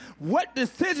glad. What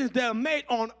decisions that are made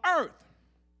on earth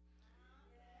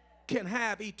can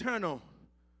have eternal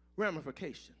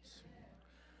ramifications.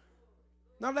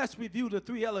 Now let's review the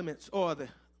three elements or the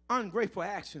ungrateful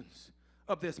actions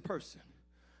of this person.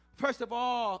 First of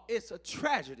all, it's a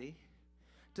tragedy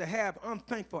to have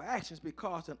unthankful actions,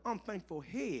 because an unthankful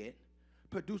head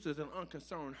produces an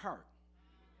unconcerned heart.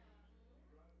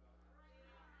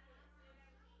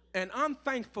 An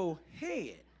unthankful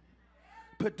head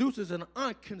produces an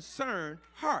unconcerned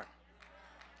heart.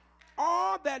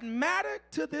 All that mattered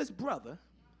to this brother,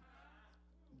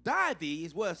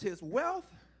 Dives, was his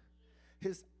wealth,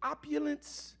 his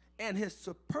opulence, and his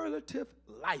superlative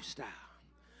lifestyle.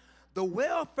 The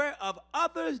welfare of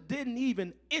others didn't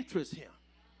even interest him.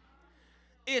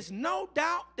 It's no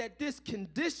doubt that this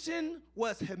condition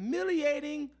was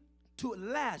humiliating to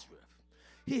Lazarus.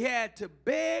 He had to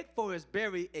beg for his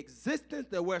very existence.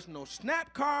 There was no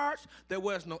SNAP cards. There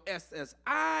was no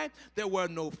SSI. There were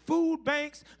no food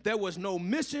banks. There was no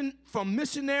mission from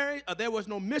Missionary. There was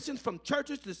no missions from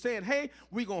churches to saying, hey,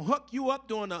 we're going to hook you up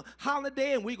during a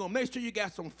holiday, and we're going to make sure you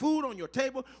got some food on your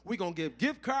table. We're going to give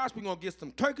gift cards. We're going to get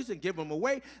some turkeys and give them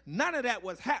away. None of that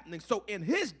was happening. So in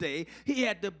his day, he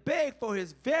had to beg for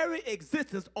his very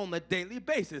existence on a daily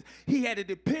basis. He had to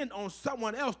depend on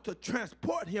someone else to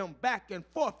transport him back and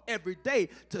forth every day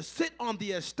to sit on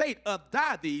the estate of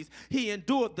Dives. He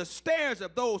endured the stares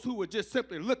of those who would just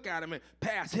simply look at him and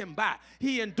pass him by.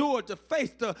 He endured to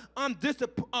face the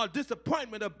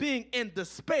disappointment of being in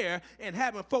despair and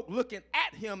having folk looking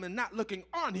at him and not looking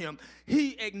on him.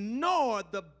 He ignored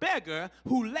the beggar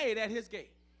who laid at his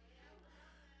gate.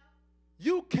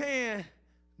 You can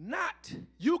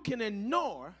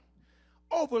ignore,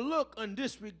 overlook, and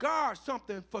disregard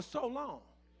something for so long.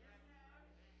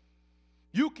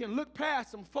 You can look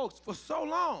past some folks for so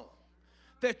long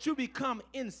that you become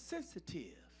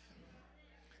insensitive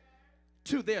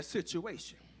to their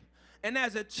situation. And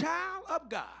as a child of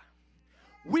God,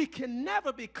 we can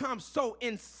never become so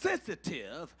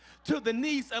insensitive to the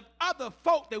needs of other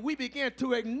folk that we begin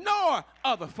to ignore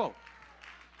other folk.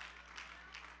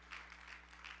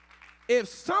 If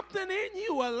something in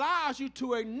you allows you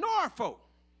to ignore folk,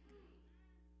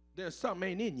 then something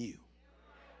ain't in you.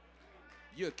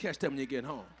 You'll catch that when you get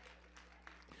home.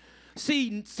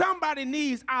 See, somebody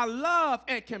needs our love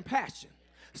and compassion.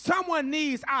 Someone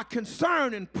needs our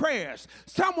concern and prayers.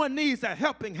 Someone needs a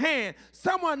helping hand.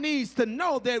 Someone needs to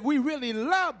know that we really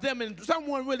love them and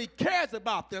someone really cares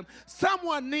about them.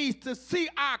 Someone needs to see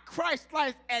our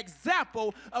Christ-like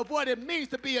example of what it means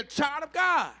to be a child of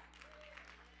God.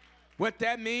 What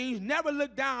that means, never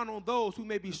look down on those who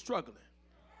may be struggling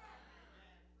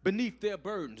beneath their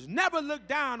burdens. Never look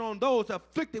down on those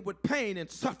afflicted with pain and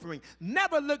suffering.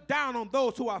 Never look down on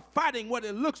those who are fighting what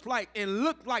it looks like and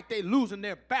look like they're losing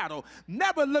their battle.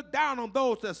 Never look down on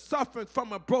those that are suffering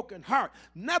from a broken heart.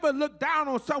 Never look down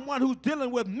on someone who's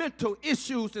dealing with mental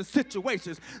issues and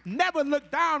situations. Never look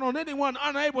down on anyone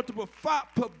unable to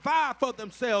provide for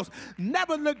themselves.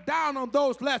 Never look down on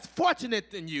those less fortunate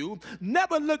than you.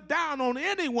 Never look down on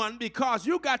anyone, because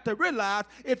you got to realize,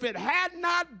 if it had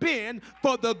not been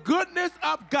for the goodness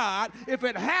of God, if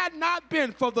it had not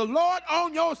been for the Lord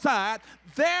on your side,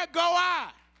 there go I.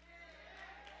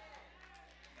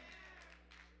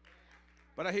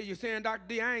 But I hear you saying, Dr.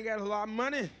 D, I ain't got a lot of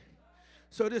money,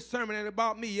 so this sermon ain't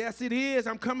about me. Yes, it is.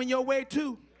 I'm coming your way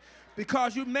too.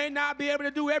 Because you may not be able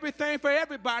to do everything for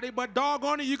everybody, but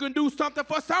doggone it, you can do something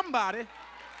for somebody.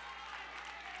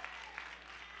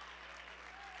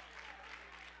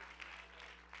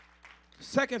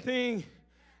 Second thing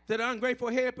that an ungrateful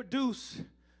head produce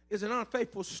is an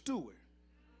unfaithful steward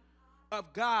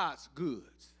of God's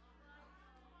goods.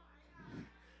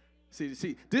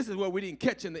 See, this is what we didn't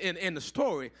catch in the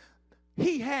story.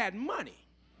 He had money.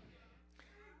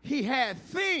 He had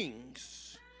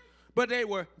things, but they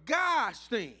were God's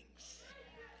things.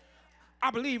 I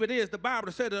believe it is the Bible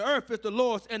that says the earth is the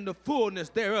Lord's and the fullness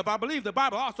thereof. I believe the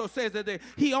Bible also says that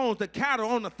he owns the cattle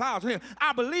on 1,000 hills.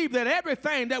 I believe that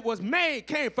everything that was made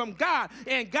came from God,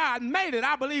 and God made it.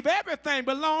 I believe everything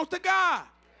belongs to God.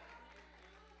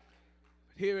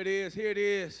 Here it is, here it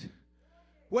is.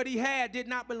 What he had did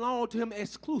not belong to him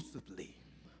exclusively,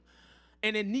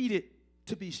 and it needed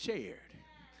to be shared.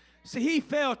 See, he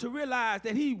failed to realize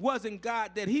that he wasn't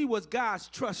God, that he was God's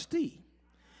trustee.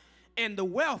 And the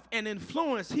wealth and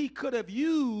influence he could have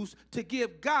used to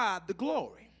give God the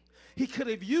glory. He could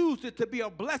have used it to be a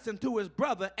blessing to his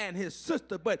brother and his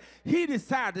sister, but he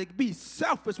decided to be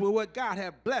selfish with what God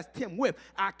had blessed him with.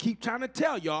 I keep trying to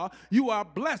tell y'all, you are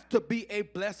blessed to be a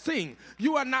blessing.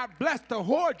 You are not blessed to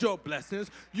hoard your blessings.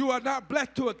 You are not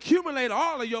blessed to accumulate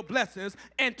all of your blessings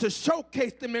and to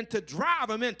showcase them and to drive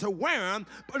them and to wear them.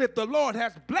 But if the Lord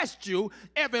has blessed you,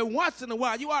 every once in a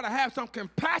while, you ought to have some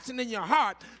compassion in your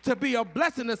heart to be a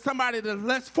blessing to somebody that's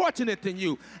less fortunate than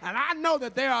you. And I know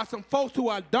that there are some folks who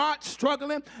are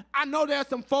struggling. I know there are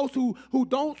some folks who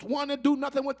don't want to do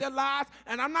nothing with their lives,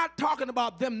 and I'm not talking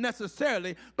about them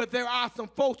necessarily, but there are some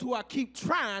folks who keep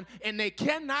trying and they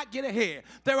cannot get ahead.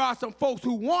 There are some folks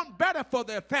who want better for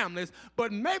their families,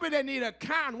 but maybe they need a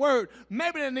kind word.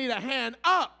 Maybe they need a hand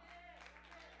up.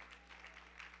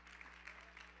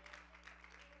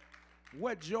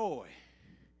 What joy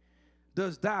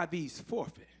does Dives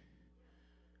forfeit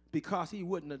because he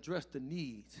wouldn't address the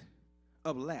needs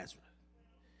of Lazarus?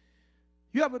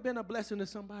 You ever been a blessing to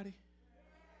somebody?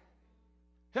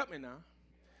 Help me now.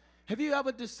 Have you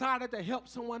ever decided to help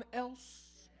someone else?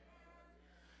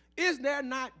 Is there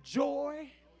not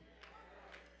joy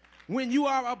when you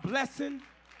are a blessing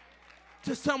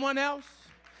to someone else?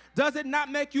 Does it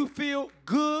not make you feel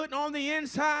good on the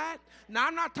inside? Now,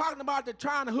 I'm not talking about the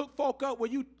trying to hook folk up where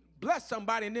you bless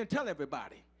somebody and then tell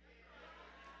everybody.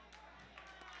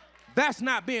 That's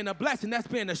not being a blessing. That's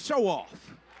being a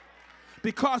show-off.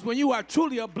 Because when you are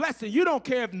truly a blessing, you don't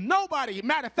care if nobody,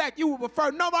 matter of fact, you would prefer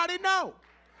nobody know.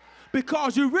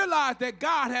 Because you realize that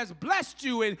God has blessed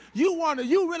you, and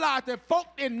you realize that folk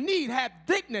in need have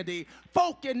dignity.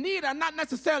 Folk in need are not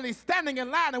necessarily standing in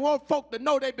line and want folk to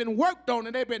know they've been worked on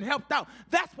and they've been helped out.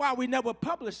 That's why we never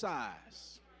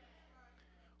publicize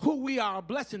who we are a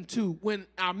blessing to when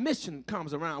our mission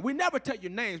comes around. We never tell you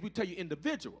names, we tell you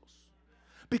individuals.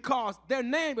 Because their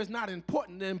name is not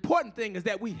important. The important thing is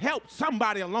that we help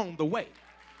somebody along the way.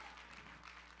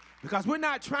 Because we're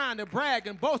not trying to brag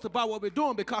and boast about what we're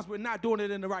doing because we're not doing it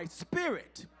in the right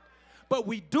spirit. But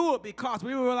we do it because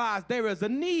we realize there is a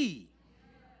need.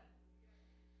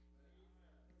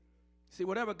 See,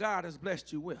 whatever God has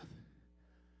blessed you with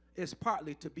is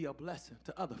partly to be a blessing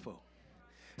to other folk.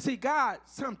 See, God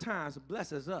sometimes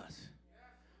blesses us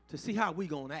to see how we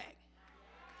gonna act.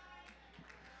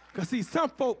 Because, see, some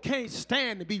folk can't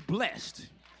stand to be blessed.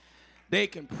 They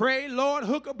can pray, Lord,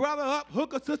 hook a brother up,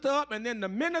 hook a sister up, and then the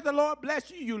minute the Lord bless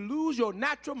you, you lose your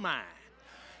natural mind.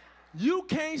 You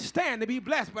can't stand to be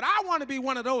blessed, but I want to be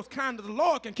one of those kind of the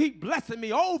Lord can keep blessing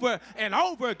me over and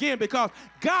over again because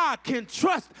God can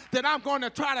trust that I'm going to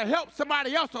try to help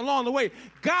somebody else along the way.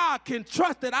 God can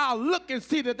trust that I'll look and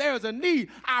see that there's a need.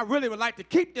 I really would like to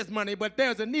keep this money, but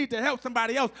there's a need to help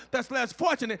somebody else that's less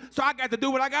fortunate, so I got to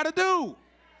do what I got to do.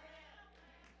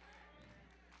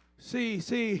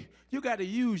 See, you got to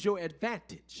use your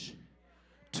advantage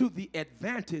to the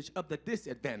advantage of the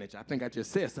disadvantage. I think I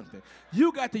just said something.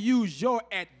 You got to use your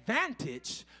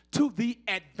advantage to the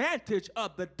advantage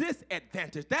of the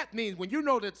disadvantage. That means when you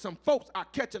know that some folks are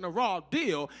catching a raw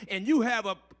deal and you have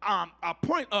a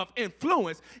point of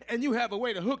influence and you have a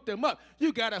way to hook them up,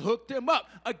 you got to hook them up.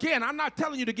 Again, I'm not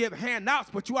telling you to give handouts,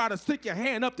 but you ought to stick your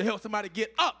hand up to help somebody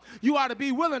get up. You ought to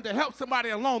be willing to help somebody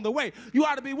along the way. You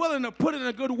ought to be willing to put in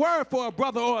a good word for a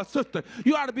brother or a sister.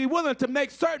 You ought to be willing to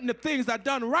make certain that things are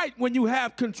done right when you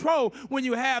have control, when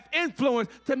you have influence,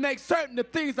 to make certain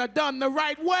that things are done the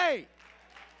right way.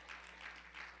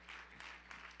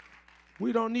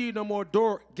 We don't need no more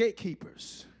door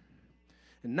gatekeepers.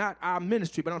 And not our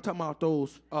ministry, but I'm talking about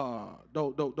those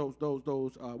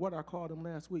what I called them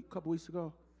last week, a couple weeks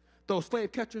ago, those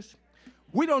slave catchers.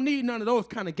 We don't need none of those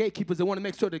kind of gatekeepers that want to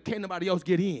make sure that can't nobody else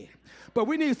get in. But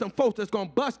we need some folks that's going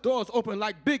to bust doors open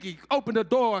like Biggie, open the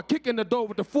door, kick in the door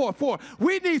with the 4-4.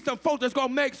 We need some folks that's going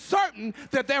to make certain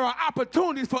that there are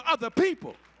opportunities for other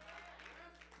people.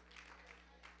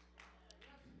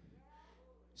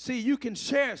 See, you can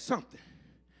share something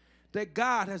that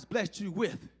God has blessed you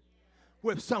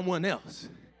with someone else.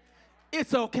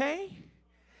 It's okay.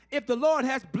 If the Lord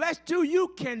has blessed you,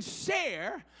 you can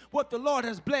share what the Lord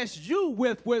has blessed you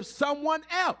with someone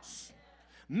else.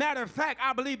 Matter of fact,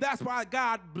 I believe that's why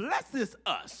God blesses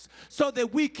us, so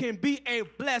that we can be a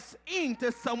blessing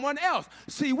to someone else.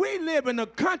 See, we live in a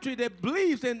country that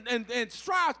believes and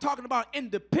strives talking about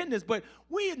independence, but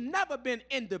we've never been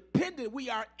independent. We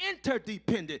are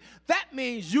interdependent. That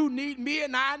means you need me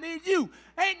and I need you.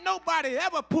 Ain't nobody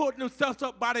ever pulled themselves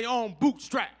up by their own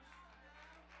bootstrap.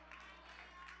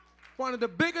 One of the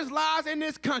biggest lies in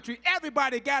this country,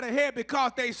 everybody got ahead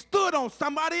because they stood on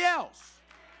somebody else.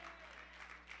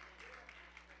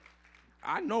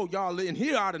 I know y'all in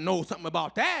here ought to know something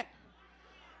about that.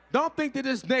 Don't think that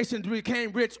this nation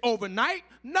became rich overnight.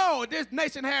 No, this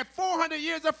nation had 400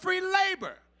 years of free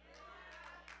labor.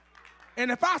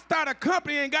 And if I start a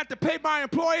company and got to pay my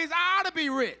employees, I ought to be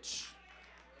rich.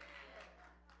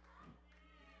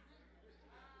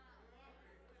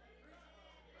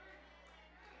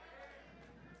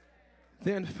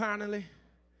 Then finally,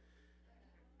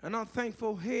 an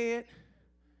unthankful head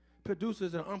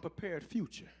produces an unprepared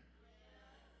future.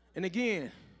 And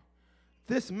again,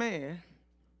 this man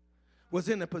was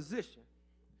in a position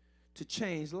to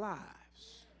change lives.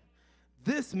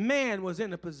 This man was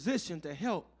in a position to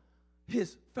help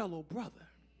his fellow brother.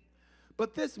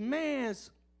 But this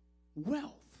man's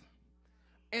wealth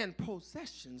and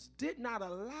possessions did not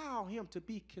allow him to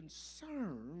be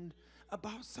concerned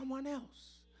about someone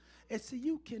else. And see,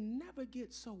 you can never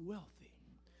get so wealthy.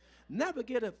 Never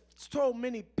get so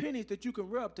many pennies that you can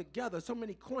rub together, so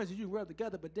many coins that you can rub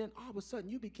together, but then all of a sudden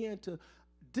you begin to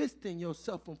distance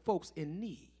yourself from folks in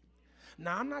need.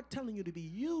 Now, I'm not telling you to be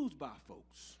used by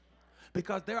folks,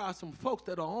 because there are some folks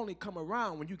that will only come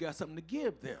around when you got something to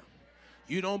give them.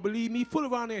 You don't believe me? Fool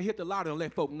around there and hit the lottery and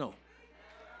let folk know.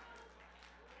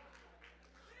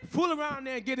 Fool around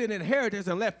there and get an inheritance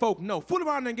and let folk know. Fool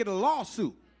around there and get a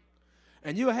lawsuit,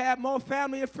 and you'll have more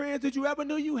family and friends than you ever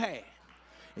knew you had.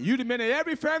 And you'd have been at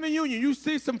every family union. You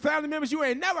see some family members you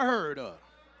ain't never heard of.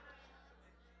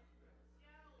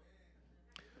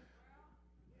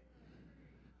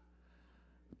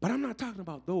 But I'm not talking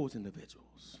about those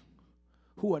individuals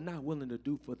who are not willing to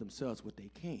do for themselves what they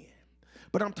can.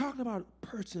 But I'm talking about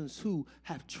persons who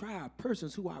have tried,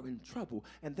 persons who are in trouble.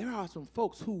 And there are some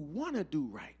folks who want to do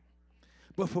right,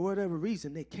 but for whatever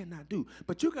reason they cannot do.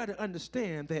 But you got to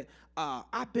understand that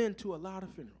I've been to a lot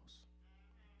of funerals.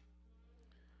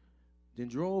 Then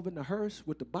drove in the hearse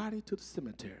with the body to the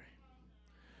cemetery.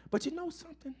 But you know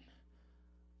something?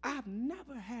 I've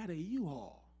never had a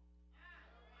U-Haul.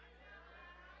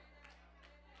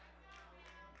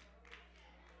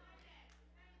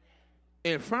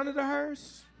 In front of the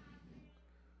hearse,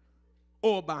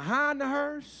 or behind the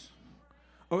hearse,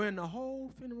 or in the whole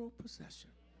funeral procession.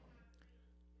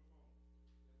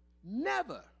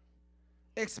 Never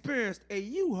experienced a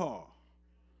U-Haul.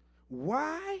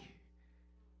 Why?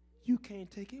 You can't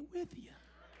take it with you.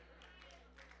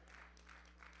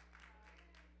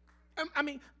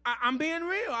 I'm being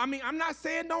real. I'm not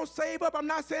saying don't save up. I'm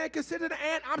not saying consider the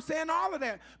ant. I'm saying all of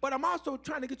that. But I'm also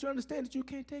trying to get you to understand that you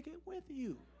can't take it with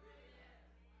you.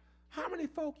 How many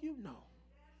folk you know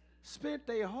spent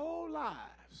their whole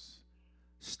lives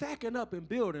stacking up and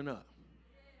building up,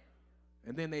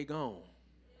 and then they gone,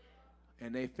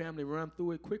 and their family run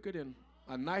through it quicker than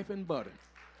a knife and butter?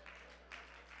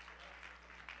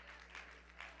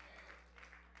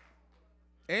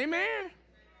 Amen.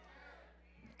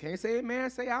 Can't say amen,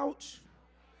 say ouch.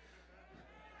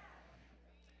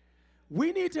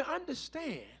 We need to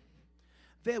understand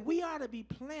that we ought to be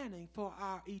planning for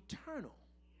our eternal,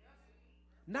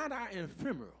 not our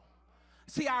ephemeral.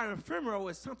 See, our ephemeral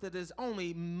is something that's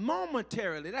only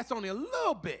momentarily, that's only a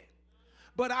little bit.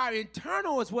 But our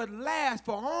eternal is what lasts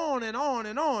for on and on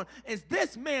and on, as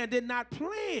this man did not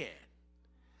plan.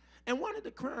 And one of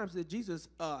the crimes that Jesus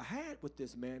had with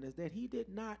this man is that he did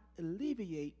not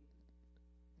alleviate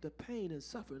the pain and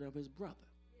suffering of his brother.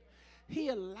 He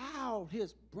allowed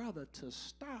his brother to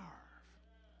starve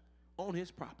on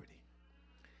his property.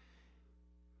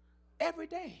 Every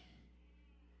day,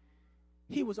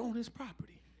 he was on his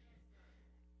property.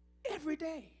 Every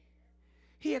day,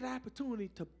 he had the opportunity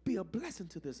to be a blessing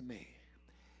to this man.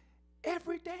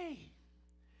 Every day,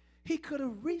 he could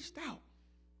have reached out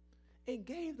and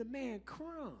gave the man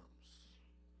crumbs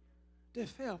that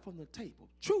fell from the table.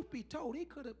 Truth be told, he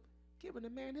could have given the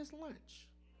man his lunch.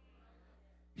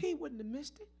 He wouldn't have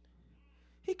missed it.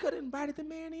 He could have invited the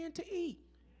man in to eat.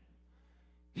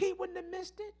 He wouldn't have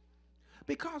missed it.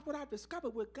 Because what I've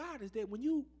discovered with God is that when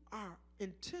you are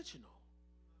intentional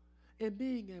in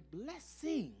being a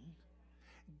blessing,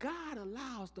 God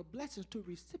allows the blessings to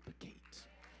reciprocate.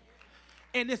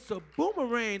 And it's a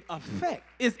boomerang effect.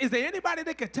 Is there anybody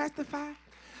that can testify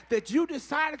that you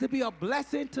decided to be a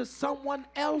blessing to someone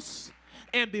else,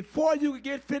 and before you could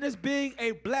get finished being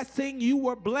a blessing, you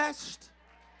were blessed?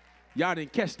 Y'all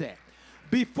didn't catch that.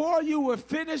 Before you were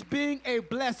finished being a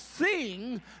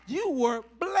blessing, you were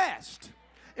blessed.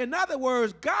 In other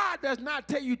words, God does not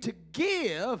tell you to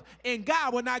give, and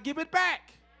God will not give it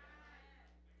back.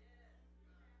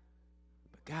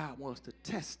 But God wants to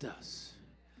test us.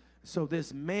 So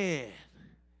this man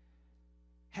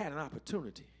had an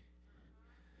opportunity.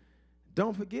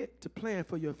 Don't forget to plan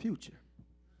for your future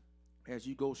as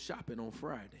you go shopping on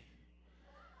Friday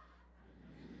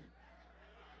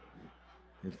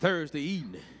and Thursday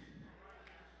evening.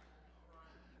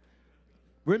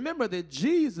 Remember that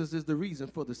Jesus is the reason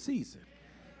for the season.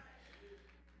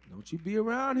 Don't you be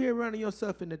around here running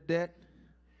yourself into debt.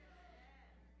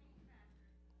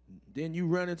 Then you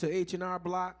run into H&R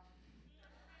Block.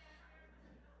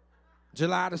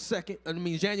 January the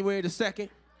 2nd,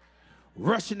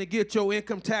 rushing to get your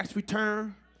income tax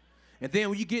return. And then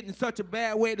when you get in such a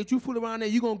bad way that you fool around there,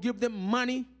 you're going to give them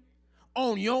money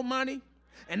on your money,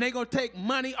 and they're going to take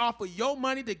money off of your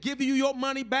money to give you your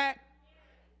money back.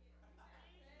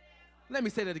 Let me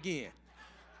say that again.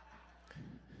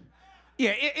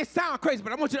 Yeah, it sounds crazy,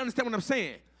 but I want you to understand what I'm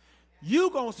saying. You're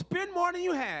going to spend more than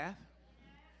you have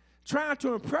trying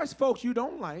to impress folks you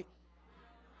don't like,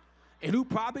 and who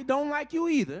probably don't like you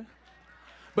either,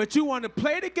 but you want to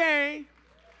play the game,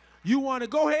 you want to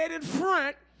go ahead and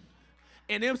front,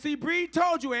 and MC Breed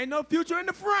told you ain't no future in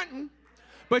the fronting,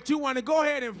 but you want to go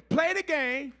ahead and play the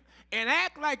game and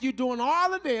act like you're doing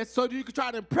all of this so that you can try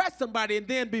to impress somebody, and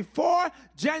then before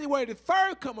January the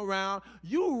 3rd come around,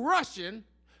 you rushing,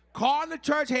 calling the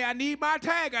church, hey, I need my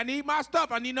tag, I need my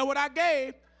stuff, I need to know what I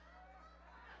gave.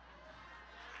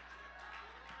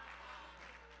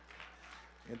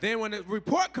 And then when the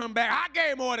report come back, I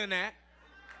gave more than that.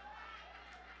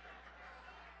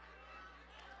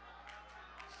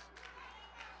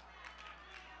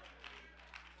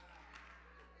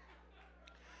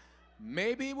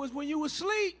 Maybe it was when you were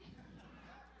asleep.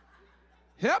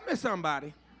 Help me,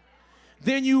 somebody.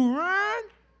 Then you run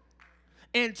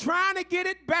and trying to get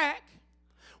it back,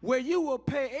 where you will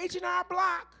pay H&R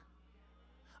Block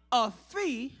a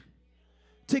fee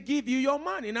to give you your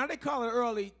money. Now, they call it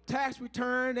early tax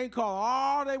return. They call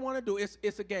all they want to do.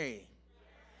 It's a game.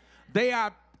 They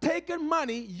are taking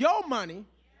money, your money.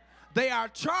 They are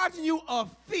charging you a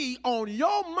fee on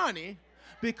your money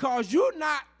because you're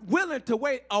not willing to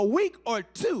wait a week or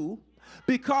two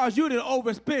because you didn't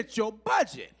overspend your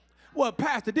budget. Well,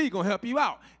 Pastor D gonna help you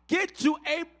out. Get you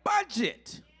a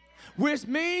budget, which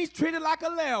means treat it like a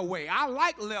layaway. I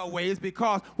like layaways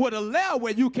because with a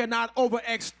layaway, you cannot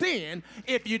overextend.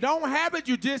 If you don't have it,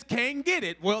 you just can't get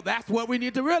it. Well, that's what we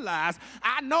need to realize.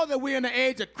 I know that we're in the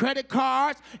age of credit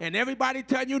cards, and everybody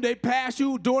telling you they pass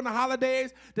you during the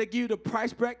holidays. They give you the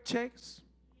price break checks,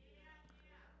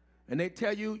 and they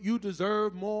tell you you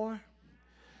deserve more.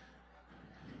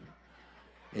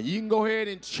 And you can go ahead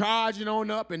and charge it on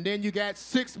up, and then you got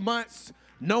 6 months,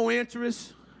 no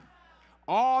interest,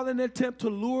 all in an attempt to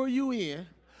lure you in.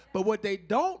 But what they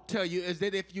don't tell you is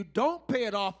that if you don't pay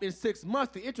it off in 6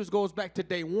 months, the interest goes back to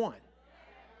day one.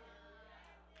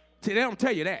 See, they don't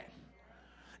tell you that.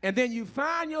 And then you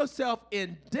find yourself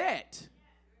in debt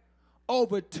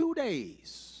over 2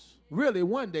 days, really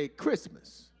 1 day,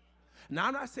 Christmas. Now,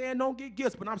 I'm not saying don't get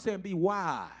gifts, but I'm saying be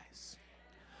wise.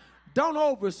 Don't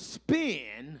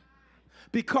overspend,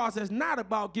 because it's not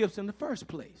about gifts in the first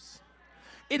place.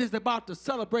 It is about the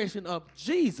celebration of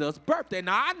Jesus' birthday.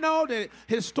 Now, I know that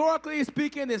historically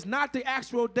speaking, it's not the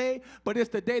actual day, but it's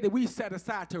the day that we set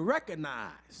aside to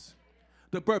recognize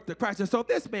the birth of Christ. And so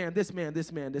this man, and I'm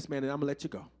going to let you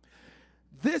go.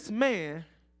 This man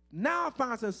now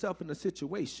finds himself in a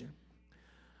situation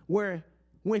where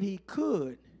when he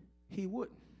could, he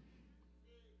wouldn't.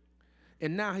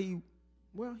 And now he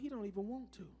don't even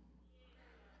want to.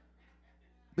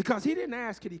 Because he didn't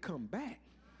ask, could he come back?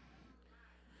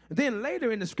 Then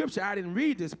later in the scripture, I didn't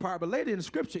read this part, but later in the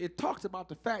scripture, it talks about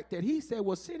the fact that he said,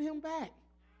 well, send him back.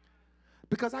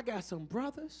 Because I got some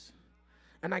brothers,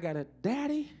 and I got a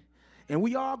daddy, and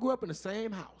we all grew up in the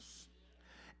same house.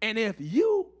 And if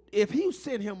you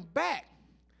send him back,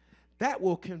 that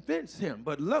will convince him.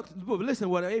 But look, listen to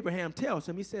what Abraham tells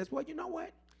him. He says, well, you know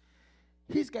what?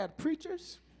 He's got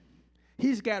preachers.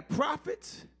 He's got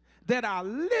prophets that are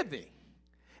living.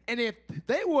 And if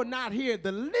they will not hear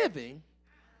the living,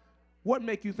 what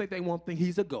make you think they won't think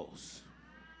he's a ghost?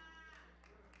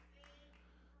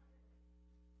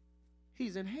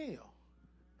 He's in hell.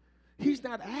 He's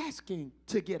not asking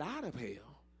to get out of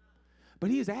hell, but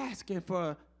he's asking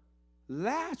for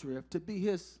Lazarus to be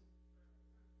his,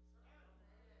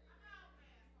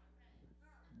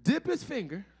 dip his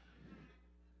finger,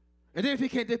 and then if he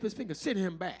can't dip his finger, send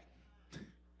him back.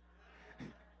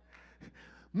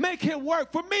 Make him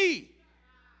work for me.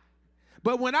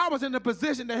 But when I was in the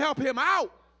position to help him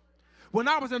out, when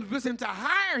I was in the position to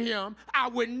hire him, I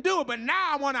wouldn't do it. But now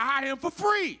I want to hire him for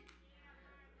free.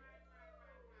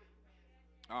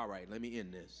 All right, let me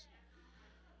end this.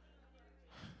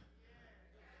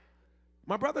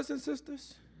 My brothers and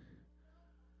sisters,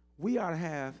 we ought to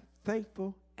have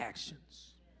thankful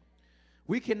actions.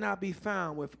 We cannot be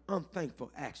found with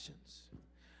unthankful actions.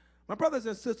 My brothers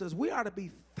and sisters, we ought to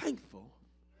be thankful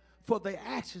for the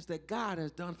actions that God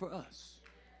has done for us.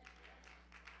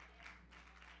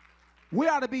 We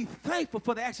ought to be thankful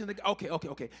for the actions that,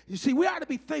 okay. You see, we ought to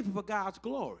be thankful for God's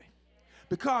glory,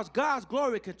 because God's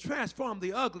glory can transform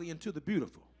the ugly into the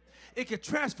beautiful. It can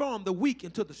transform the weak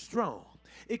into the strong.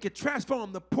 It can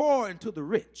transform the poor into the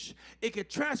rich. It can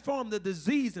transform the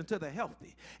diseased into the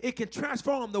healthy. It can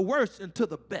transform the worst into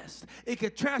the best. It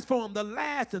can transform the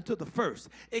last into the first.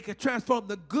 It can transform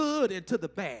the good into the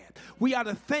bad. We ought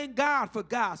to thank God for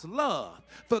God's love,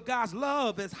 for God's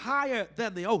love is higher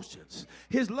than the oceans.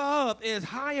 His love is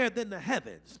higher than the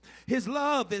heavens. His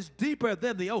love is deeper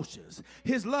than the oceans.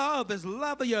 His love is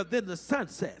lovelier than the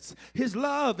sunsets. His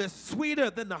love is sweeter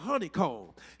than the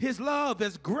honeycomb. His love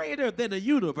is greater than the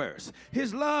universe.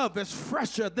 His love is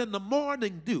fresher than the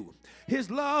morning dew. His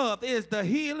love is the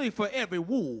healing for every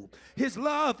wound. His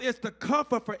love is the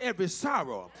comfort for every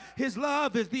sorrow. His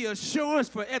love is the assurance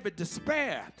for every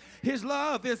despair. His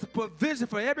love is the provision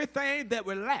for everything that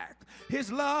we lack.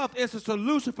 His love is a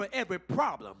solution for every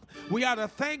problem. We ought to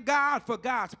thank God for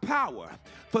God's power.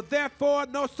 For therefore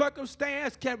no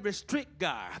circumstance can restrict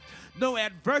God. No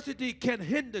adversity can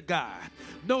hinder God.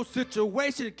 No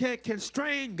situation can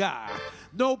constrain God.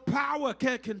 No power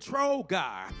can control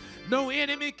God. No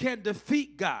enemy can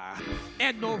defeat God.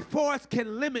 And no force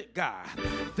can limit God.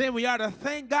 Then we ought to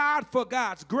thank God for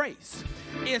God's grace.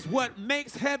 It's what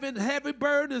makes heavy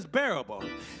burdens bearable.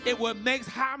 It what makes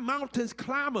high mountains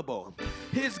climbable.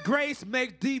 His grace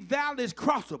makes deep valleys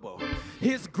crossable.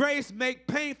 His grace makes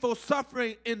painful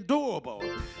suffering endurable.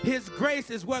 His grace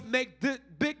is what makes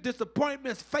big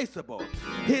disappointments faceable.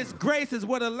 His grace is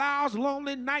what allows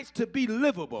lonely nights to be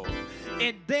livable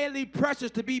and daily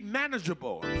pressures to be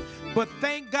manageable. But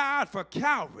thank God for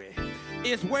Calvary.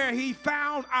 It's where he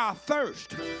found our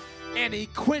thirst and he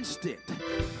quenched it.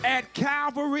 At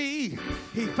Calvary,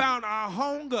 he found our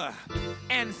hunger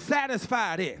and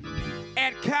satisfied it.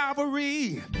 At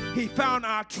Calvary, he found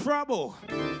our trouble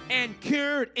and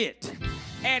cured it.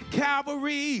 At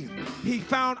Calvary, he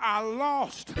found our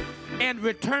lost and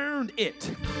returned it.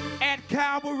 At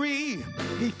Calvary,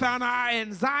 he found our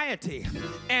anxiety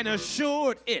and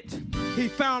assured it. He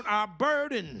found our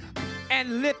burden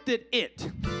and lifted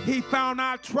it. He found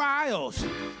our trials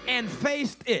and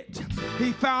faced it.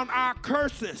 He found our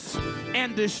curses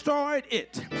and destroyed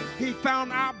it. He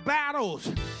found our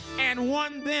battles and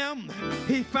won them.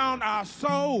 He found our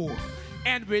soul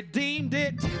and redeemed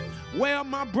it. Well,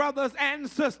 my brothers and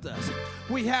sisters,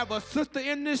 we have a sister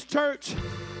in this church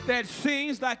that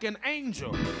sings like an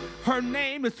angel. Her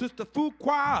name is Sister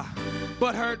Fuqua,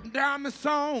 but her diamond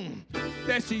song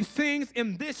that she sings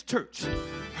in this church,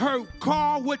 her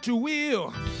Call What You Will,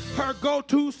 her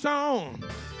go-to song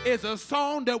is a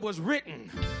song that was written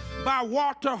by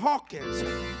Walter Hawkins,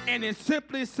 and it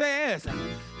simply says,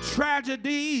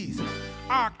 tragedies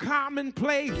are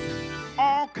commonplace,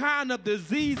 all kind of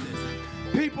diseases.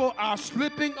 People are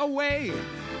slipping away,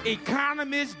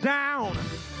 economy's down,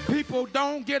 people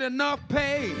don't get enough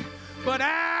pay. But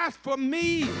as for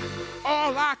me,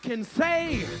 all I can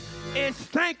say is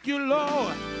thank you,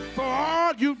 Lord, for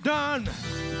all you've done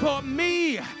for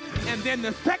me. And then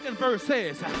the second verse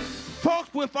says,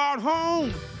 folks without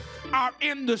homes are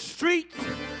in the streets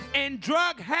and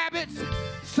drug habits.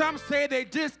 Some say they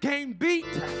just can't beat.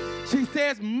 She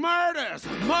says murders,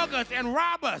 muggers, and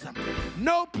robbers.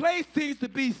 No place seems to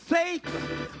be safe,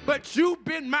 but you've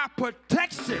been my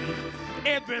protection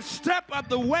every step of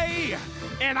the way.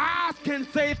 And I can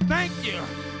say thank you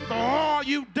for all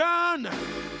you've done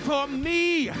for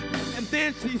me. And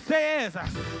then she says,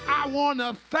 I want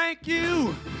to thank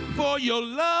you for your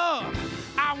love.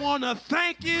 I want to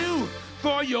thank you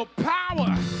for your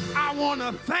power. I want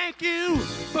to thank you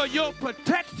for your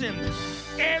protection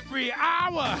every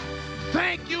hour.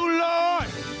 Thank you, Lord.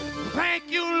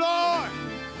 Thank you, Lord.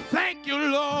 Thank you,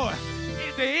 Lord.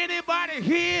 Is there anybody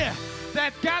here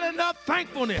that's got enough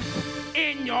thankfulness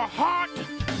in your heart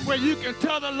where you can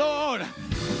tell the Lord,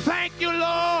 thank you,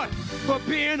 Lord, for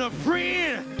being a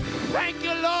friend. Thank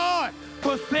you, Lord,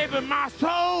 for saving my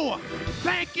soul.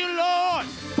 Thank you, Lord,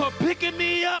 for picking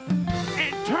me up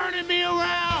and turning me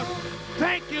around.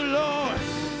 Thank you, Lord.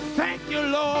 Thank you,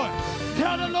 Lord.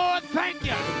 Tell the Lord thank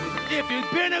you. If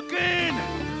it's been a good,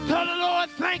 tell the Lord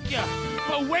thank you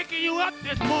for waking you up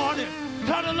this morning.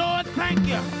 Tell the Lord thank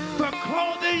you for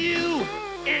clothing you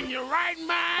in your right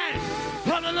mind.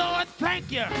 Tell the Lord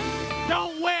thank you.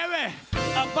 Don't worry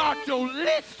about your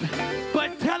list,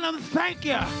 but tell him thank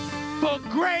you for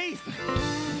grace.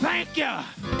 Thank you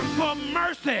for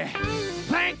mercy.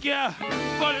 Thank you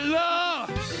for love.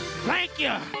 Thank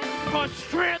you for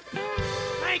strength.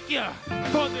 Thank you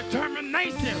for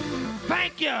determination.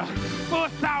 Thank you for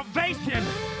salvation.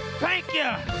 Thank you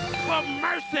for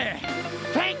mercy.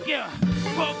 Thank you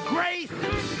for grace.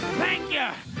 Thank you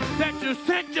that you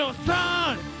sent your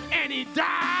son and he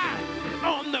died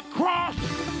on the cross.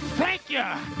 Thank you.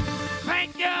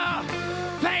 Thank you.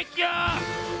 Thank you.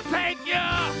 Thank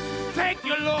you. Thank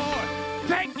you, Lord.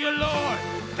 Thank you, Lord.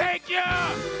 Thank you.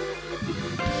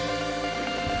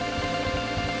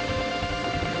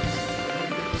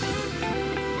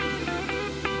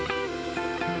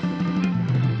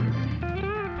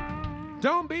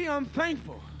 Don't be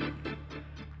unthankful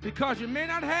because you may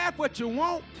not have what you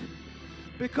want,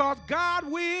 because God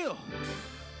will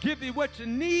give you what you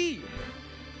need.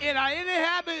 And I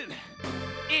have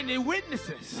any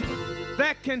witnesses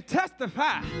that can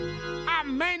testify. I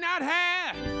may not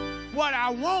have what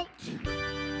I want,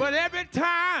 but every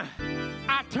time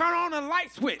I turn on the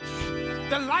light switch,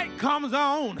 the light comes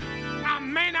on. I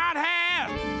may not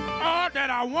have all that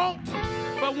I want,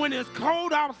 but when it's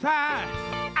cold outside,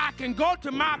 I can go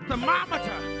to my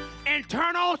thermometer and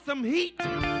turn on some heat.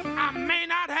 I may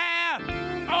not have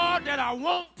all that I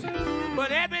want,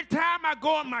 but every time I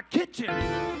go in my kitchen,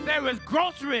 there is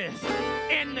groceries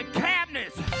in the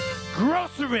cabinets,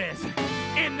 groceries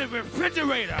in the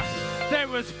refrigerator,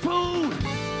 there is food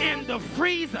in the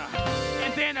freezer.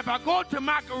 And then if I go to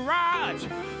my garage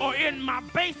or in my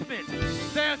basement,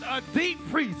 there's a deep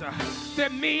freezer.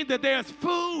 That means that there's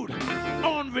food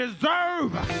on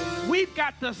reserve. We've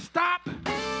got to stop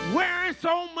worrying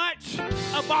so much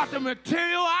about the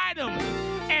material items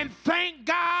and thank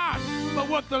God for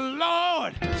what the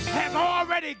Lord has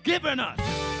already given us.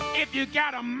 If you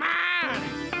got a mind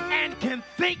and can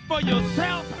think for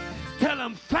yourself, tell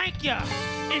him thank you.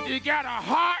 If you got a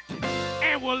heart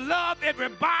and will love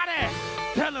everybody,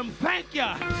 tell him thank you.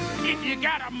 If you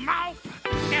got a mouth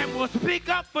and will speak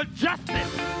up for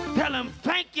justice, tell him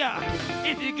thank you.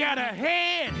 If you got a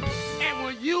head and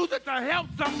will use it to help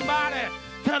somebody,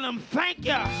 tell him thank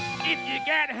you. If you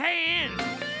got hands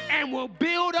and will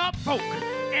build up folk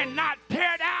and not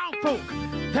tear down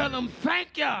folk, tell him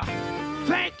thank you.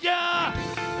 Thank you.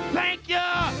 Thank you.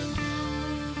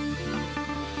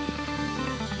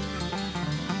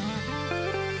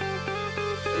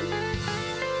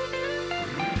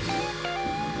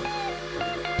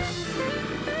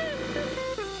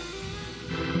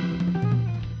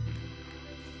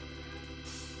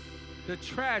 the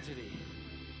tragedy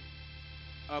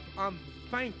of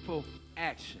unthankful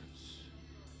actions.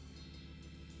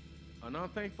 An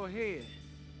unthankful head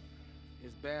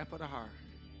is bad for the heart.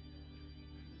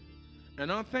 An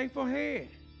unthankful head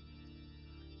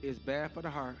is bad for the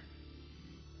heart.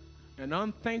 An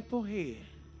unthankful head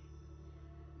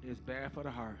is bad for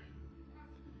the heart.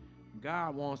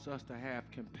 God wants us to have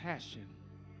compassion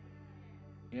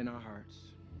in our hearts.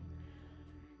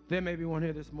 There may be one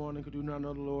here this morning who do not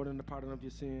know the Lord and the pardon of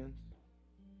your sins.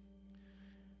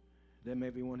 There may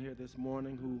be one here this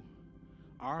morning who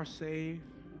are saved,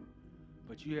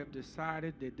 but you have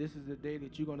decided that this is the day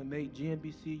that you're going to make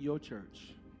GMBC your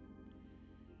church.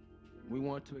 We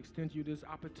want to extend you this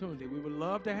opportunity. We would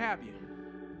love to have you.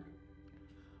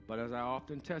 But as I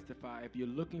often testify, if you're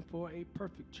looking for a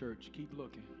perfect church, keep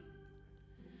looking.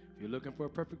 If you're looking for a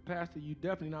perfect pastor, you're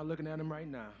definitely not looking at him right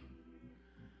now.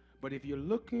 But if you're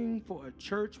looking for a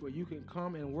church where you can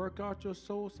come and work out your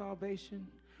soul salvation,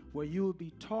 where you will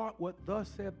be taught what thus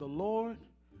saith the Lord,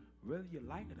 whether you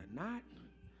like it or not,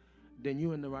 then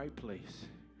you're in the right place.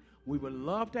 We would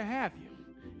love to have you.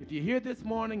 If you're here this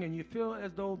morning and you feel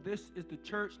as though this is the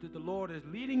church that the Lord is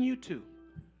leading you to,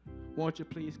 won't you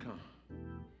please come?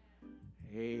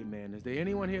 Amen. Is there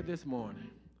anyone here this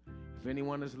morning? If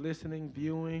anyone is listening,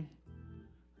 viewing,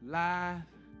 live,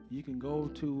 you can go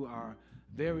to our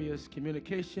various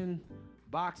communication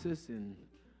boxes and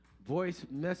voice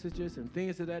messages and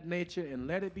things of that nature and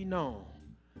let it be known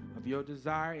of your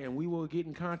desire, and we will get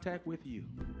in contact with you.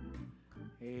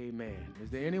 Amen. Is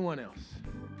there anyone else?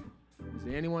 Is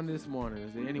there anyone this morning?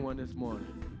 Is there anyone this morning?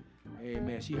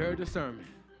 Amen. She heard the sermon.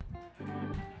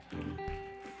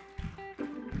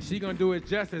 She gonna do it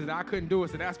justice. I couldn't do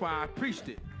it, so that's why I preached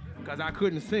it, because I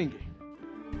couldn't sing it.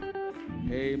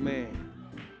 Amen.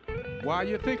 While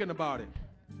you're thinking about it,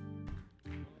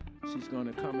 she's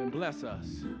gonna come and bless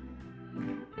us.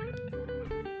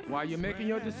 While you're making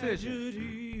your decision.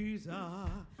 Tragedies are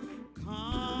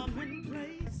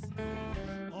commonplace.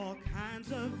 All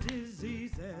kinds of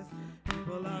diseases.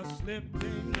 People are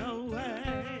slipping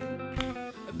away.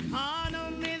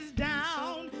 Economy's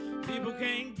down. People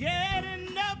can't get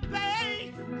enough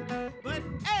pay. But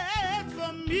as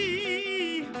for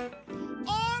me,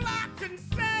 all I can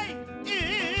say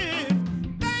is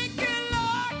thank you,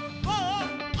 Lord, for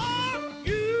all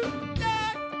you've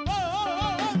done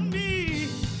for me.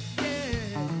 Yeah.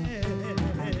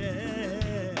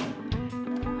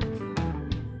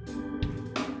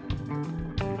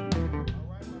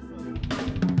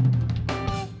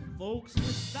 Folks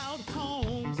without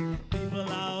homes, people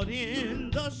out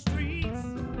in the streets,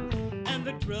 and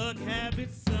the drug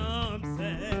habits, some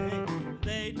say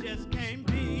they just can't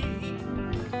be.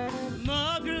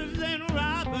 Muggers and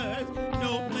robbers,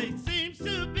 no place seems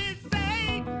to be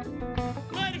safe,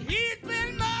 but he's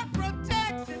been my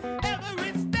protection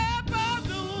every step of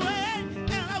the way.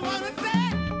 And I want to say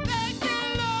thank you,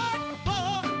 Lord,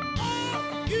 for all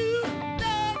you've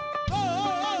done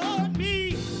for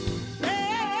me.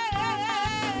 Hey,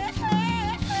 hey,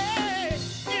 hey,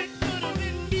 it could have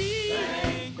been me.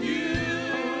 Thank you.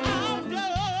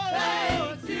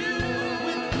 Outdoors. Thank you.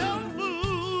 With no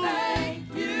food. Thank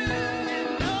you. And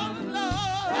no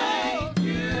clothes. Thank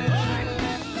you.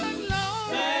 Alone.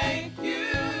 Thank you.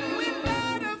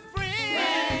 Without a friend.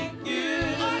 Thank you.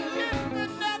 Or just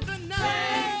another night.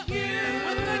 Thank you.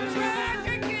 With a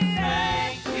tragedy.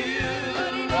 Thank you.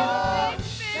 But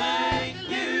he didn't thank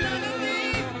you. None of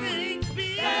these things be.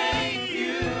 Thank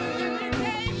you. Every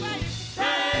day by his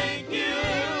side. Thank you.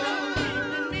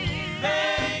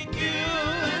 Thank you.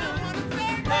 And I want to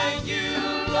say thank you,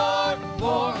 Lord,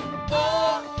 for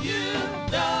all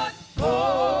you've done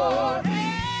for me.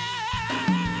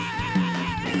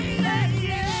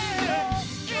 Yeah.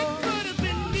 It could have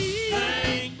been me.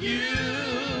 Thank you.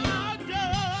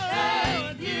 Outdoors.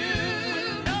 Thank you.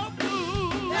 With no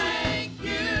food. Thank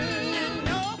you. And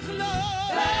no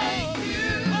clothes. Thank you.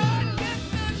 Or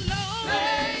just alone.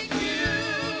 Thank you.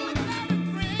 Without a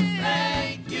friend.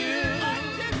 Thank you. Or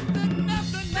just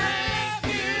another night.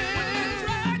 Thank you.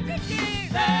 With a tragedy.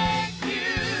 Thank you,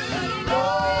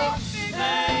 Lord.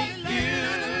 Thank you.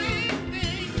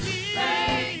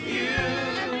 Thank you.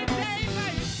 Every day by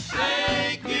your side.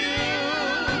 Thank you.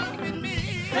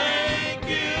 Thank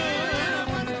you. And I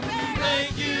want to say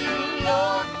thank you,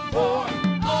 Lord, for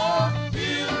all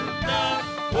you've done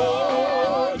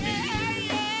for me.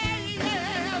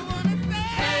 Yeah. I want to say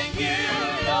thank you,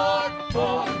 Lord,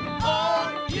 for all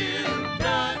you've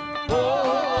done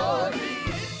for me.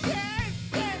 Yes,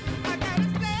 I gotta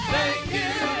say thank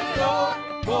you, Lord,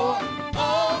 for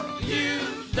all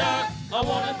you've done. I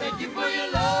want to thank you for your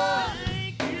love.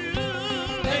 Thank you.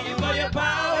 Thank you for your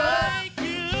power.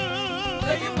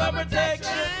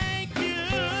 protection. Thank you.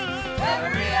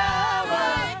 Every hour.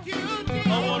 Thank you, Jesus.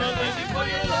 I wanna thank you for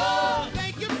your love.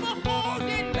 Thank you for holding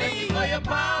me. Thank you for your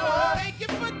power. Thank you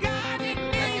for guiding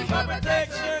me. Thank you for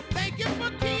protection. Thank you for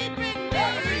keeping me.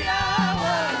 Every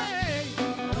hour. Hey.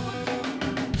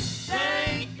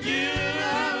 Thank you.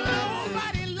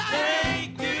 Nobody like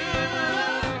Thank you.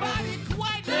 Nobody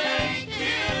quite Thank like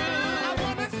you. I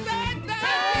wanna say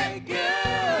Thank you.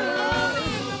 Early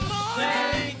in the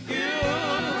morning. Thank you.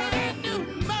 A brand new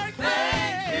mercy.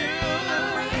 Thank you. A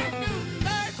brand new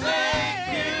mercy. Thank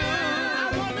you. I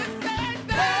wanna say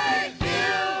Thank you.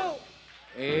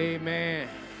 Amen.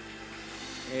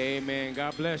 Amen.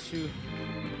 God bless you.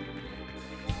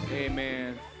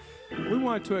 Amen. We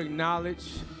want to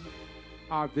acknowledge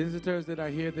our visitors that are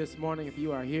here this morning. If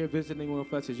you are here visiting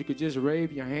with us, if you could just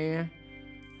raise your hand.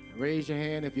 Raise your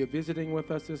hand if you're visiting with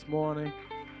us this morning.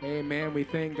 Amen. We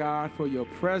thank God for your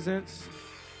presence.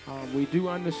 We do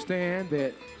understand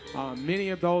that many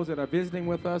of those that are visiting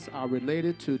with us are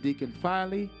related to Deacon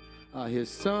Filey, his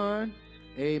son.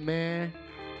 Amen.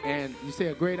 And you say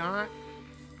a great aunt?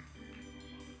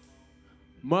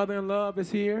 Mother-in-law is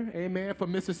here. Amen.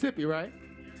 From Mississippi, right?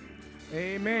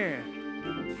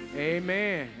 Amen.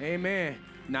 Amen. Amen.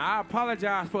 Now, I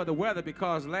apologize for the weather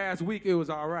because last week it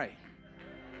was all right.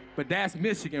 But that's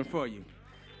Michigan for you.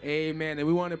 Amen. And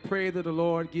we want to pray that the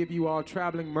Lord give you all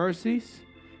traveling mercies.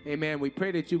 Amen. We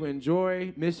pray that you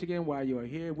enjoy Michigan while you are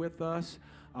here with us.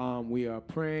 We are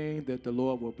praying that the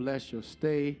Lord will bless your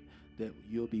stay, that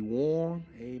you'll be warm.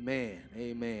 Amen.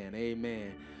 Amen.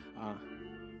 Amen.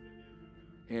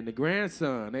 And the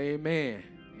grandson. Amen.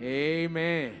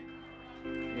 Amen.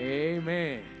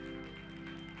 Amen.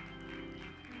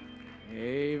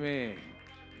 Amen.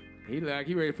 He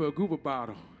ready for a Goober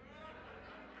bottle.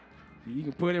 You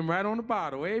can put him right on the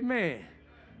bottle. Amen.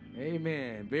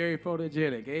 Amen. Very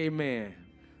photogenic. Amen.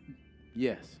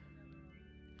 Yes.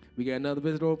 We got another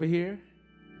visitor over here.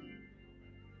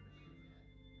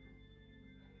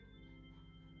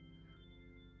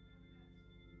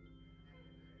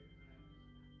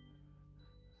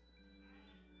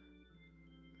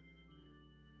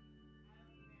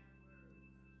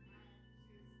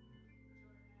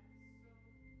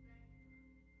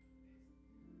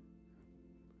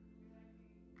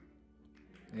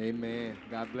 Amen.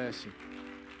 God bless you.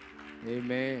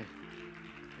 Amen.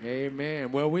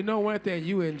 Amen. Well, we know one thing.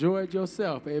 You enjoyed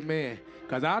yourself. Amen.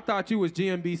 Because I thought you was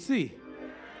GMBC.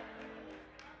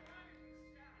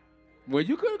 Well,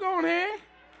 you could have gone ahead.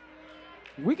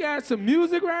 We got some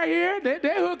music right here. They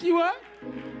hook you up.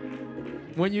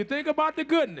 When you think about the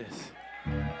goodness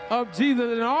of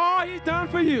Jesus and all he's done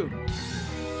for you.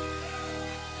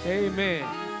 Amen.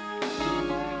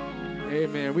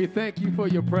 Amen. We thank you for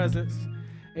your presence.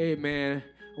 Amen.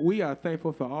 We are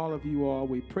thankful for all of you all.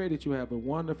 We pray that you have a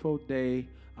wonderful day.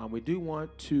 We do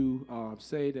want to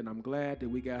say that I'm glad that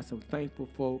we got some thankful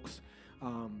folks.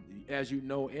 As you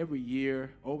know, every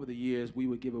year, over the years, we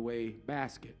would give away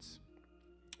baskets.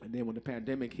 And then when the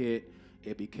pandemic hit,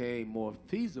 it became more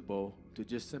feasible to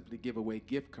just simply give away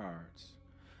gift cards.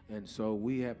 And so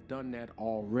we have done that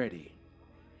already.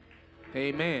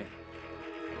 Amen.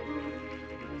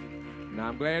 Now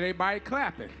I'm glad everybody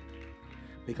clapping.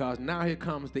 Because now here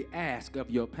comes the ask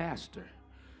of your pastor.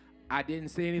 I didn't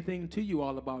say anything to you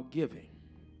all about giving,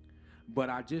 but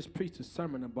I just preached a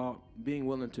sermon about being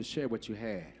willing to share what you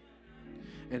had.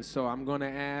 And so I'm going to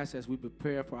ask, as we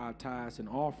prepare for our tithes and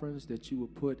offerings, that you will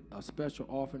put a special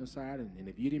offering aside. And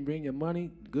if you didn't bring your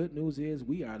money, good news is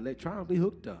we are electronically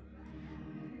hooked up.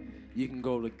 You can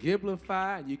go to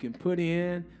Giblify, you can put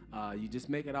in, you just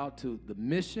make it out to the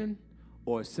mission,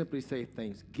 or simply say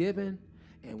Thanksgiving.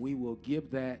 And we will give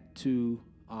that to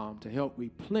help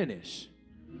replenish,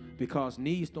 because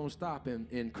needs don't stop,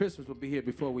 and Christmas will be here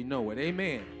before we know it.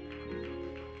 Amen.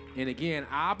 And again,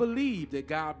 I believe that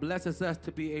God blesses us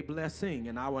to be a blessing,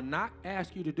 and I will not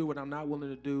ask you to do what I'm not willing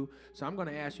to do. So I'm going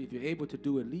to ask you, if you're able to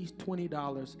do at least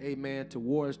 $20, amen,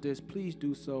 towards this, please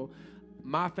do so.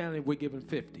 My family, we're giving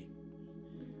 50.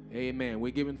 Amen.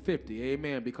 We're giving 50.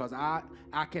 Amen. Because I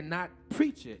cannot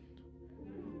preach it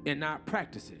and not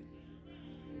practice it.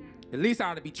 At least I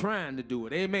ought to be trying to do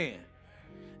it. Amen.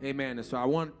 Amen. And so I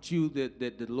want you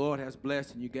that the Lord has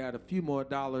blessed, and you got a few more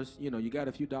dollars. You know, you got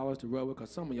a few dollars to rub with,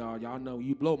 because some of y'all know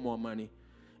you blow more money.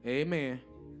 Amen.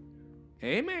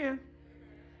 Amen.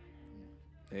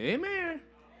 Amen.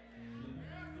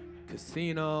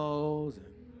 Casinos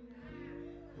and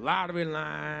lottery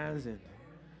lines and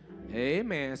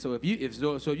amen. So if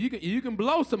you can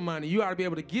blow some money, you ought to be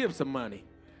able to give some money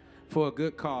for a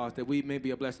good cause, that we may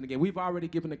be a blessing again. We've already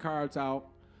given the cards out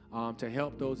to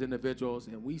help those individuals,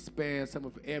 and we span some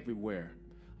of everywhere.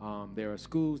 There are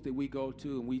schools that we go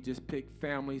to, and we just pick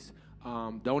families.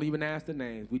 Don't even ask the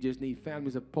names. We just need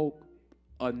families that poke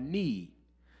a need,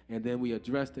 and then we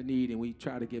address the need, and we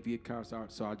try to give you cards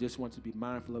out. So I just want you to be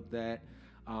mindful of that.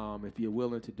 If you're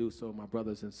willing to do so, my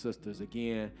brothers and sisters,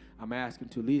 again, I'm asking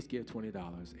to at least give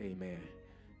 $20. Amen.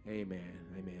 Amen.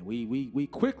 Amen. We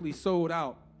quickly sold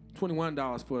out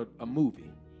 $21 for a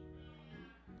movie.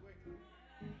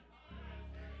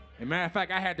 As a matter of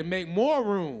fact, I had to make more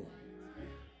room.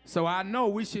 So I know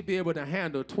we should be able to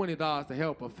handle $20 to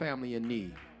help a family in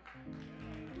need.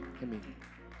 I mean,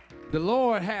 the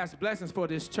Lord has blessings for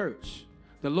this church.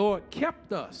 The Lord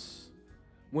kept us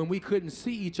when we couldn't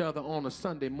see each other on a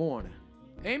Sunday morning.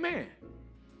 Amen.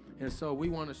 And so we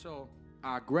want to show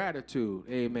our gratitude.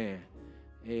 Amen.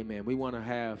 Amen. We want to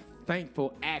have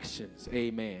thankful actions.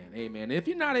 Amen. Amen. And if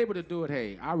you're not able to do it,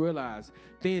 hey, I realize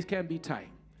things can be tight.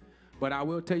 But I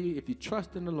will tell you, if you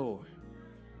trust in the Lord,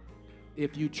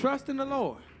 if you trust in the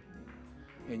Lord,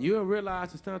 and you'll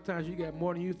realize that sometimes you got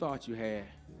more than you thought you had,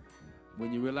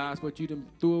 when you realize what you done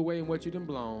threw away and what you done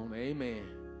blown. Amen.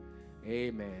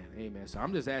 Amen. Amen. So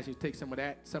I'm just asking you to take some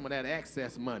of that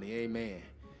excess money, amen,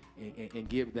 and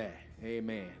give that.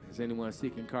 Amen. Is anyone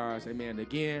seeking cars? Amen.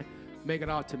 Again, make it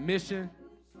out to mission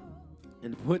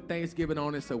and put Thanksgiving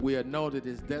on it so we'll know that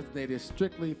it's designated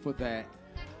strictly for that.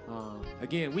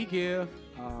 Again, we give,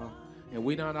 and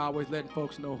we're not always letting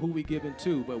folks know who we giving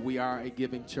to, but we are a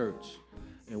giving church.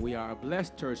 And we are a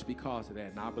blessed church because of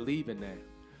that, and I believe in that.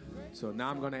 So now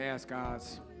I'm going to ask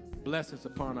God's blessings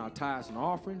upon our tithes and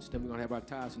offerings. Then we're going to have our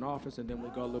tithes and offerings, and then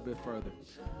we'll go a little bit further.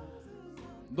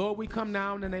 Lord, we come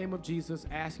now in the name of Jesus,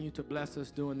 asking you to bless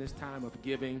us during this time of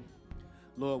giving.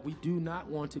 Lord, we do not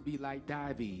want to be like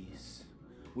Dives.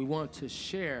 We want to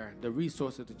share the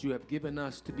resources that you have given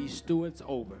us to be stewards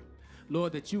over.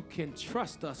 Lord, that you can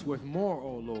trust us with more,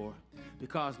 oh Lord.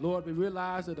 Because, Lord, we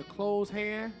realize that a closed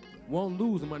hand won't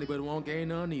lose money, but it won't gain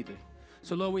none either.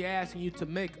 So, Lord, we're asking you to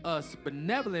make us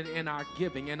benevolent in our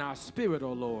giving, in our spirit,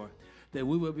 oh Lord, that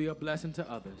we will be a blessing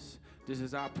to others. This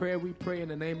is our prayer. We pray in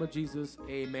the name of Jesus.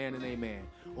 Amen and amen.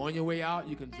 On your way out,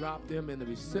 you can drop them in the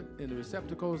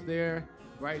receptacles there.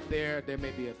 Right there, there may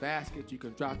be a basket. You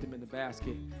can drop them in the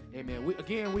basket. Amen.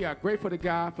 We are grateful to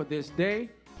God for this day.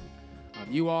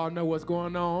 You all know what's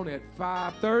going on at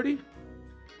 5:30.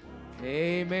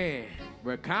 Amen.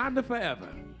 Wakanda forever.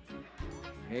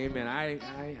 Amen. I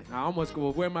almost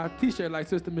go wear my T-shirt like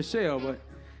Sister Michelle, but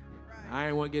I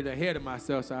ain't want to get ahead of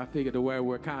myself, so I figured to wear a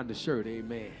Wakanda shirt.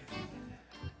 Amen.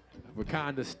 A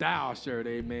Wakanda style shirt.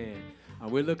 Amen.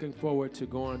 We're looking forward to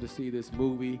going to see this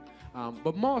movie.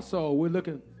 But more so, we're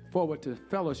looking forward to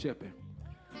fellowshipping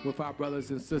with our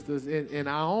brothers and sisters in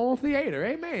our own theater,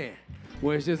 amen,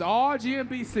 where it's just all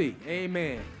GMBC,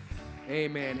 amen,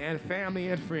 amen, and family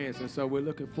and friends. And so we're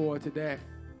looking forward to that.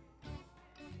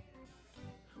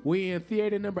 We in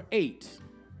theater number 8,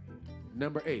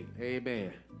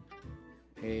 amen,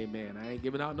 amen. I ain't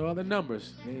giving out no other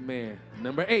numbers, amen.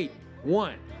 Number 8,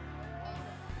 1,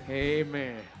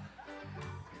 amen,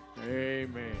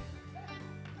 amen.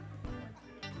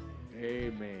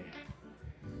 Amen.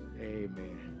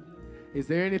 Amen. Is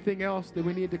there anything else that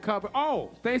we need to cover? Oh,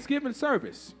 Thanksgiving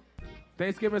service.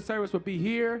 Thanksgiving service will be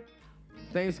here,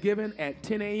 Thanksgiving at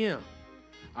 10 a.m.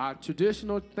 Our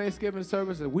traditional Thanksgiving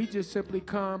service, and we just simply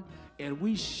come and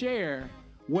we share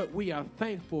what we are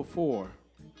thankful for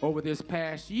over this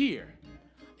past year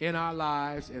in our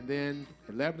lives, and then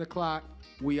 11 o'clock,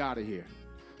 we out of here.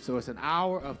 So it's an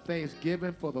hour of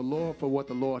thanksgiving for the Lord, for what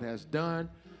the Lord has done.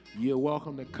 You're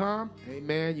welcome to come.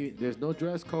 Amen. There's no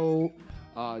dress code.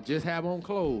 Just have on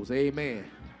clothes. Amen.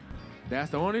 That's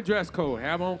the only dress code.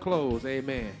 Have on clothes.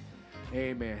 Amen.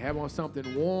 Amen. Have on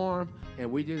something warm,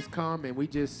 and we just come and we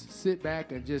just sit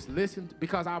back and just listen,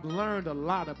 because I've learned a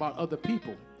lot about other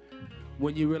people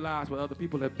when you realize what other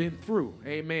people have been through.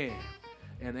 Amen.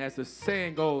 And as the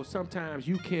saying goes, sometimes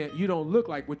you don't look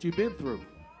like what you've been through.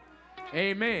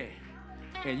 Amen.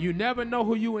 And you never know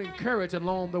who you encourage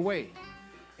along the way.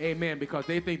 Amen, because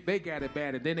they think they got it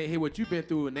bad, and then they hear what you've been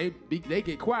through, and they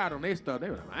get quiet on their stuff.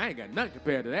 They're like, I ain't got nothing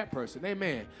compared to that person.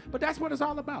 Amen. But that's what it's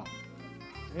all about.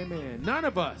 Amen. None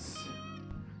of us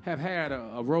have had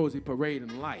a rosy parade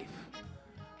in life,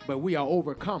 but we are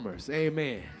overcomers.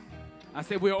 Amen. I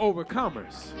said we are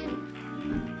overcomers.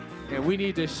 And we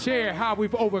need to share how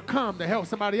we've overcome to help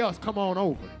somebody else come on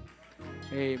over.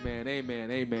 Amen,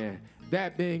 amen, amen.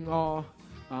 That being all,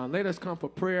 let us come for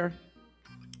prayer.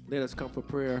 Let us come for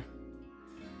prayer.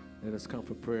 Let us come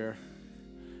for prayer.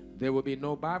 There will be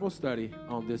no Bible study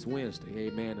on this Wednesday.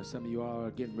 Amen. And some of you all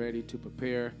are getting ready to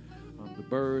prepare the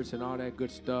birds and all that good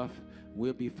stuff.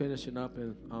 We'll be finishing up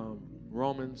in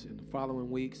Romans in the following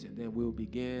weeks, and then we'll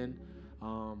begin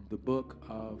the book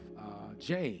of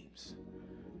James.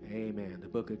 Amen. The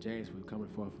book of James will be coming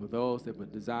forth. For those that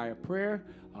would desire prayer,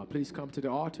 please come to the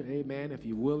altar. Amen. If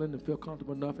you're willing and feel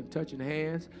comfortable enough in touching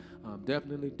hands,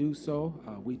 definitely do so.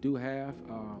 We do have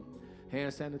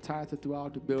hand sanitizer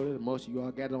throughout the building, and most of you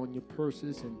all got it on your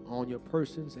purses and on your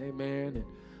persons. Amen.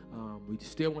 And we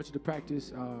still want you to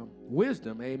practice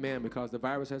wisdom. Amen. Because the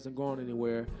virus hasn't gone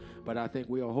anywhere, but I think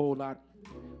we're a whole lot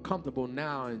comfortable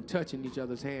now in touching each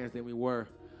other's hands than we were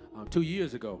 2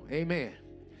 years ago. Amen.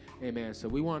 Amen. So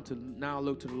we want to now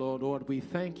look to the Lord. Lord, we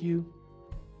thank you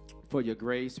for your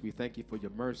grace. We thank you for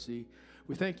your mercy.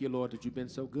 We thank you, Lord, that you've been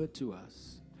so good to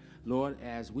us. Lord,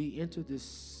 as we enter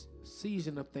this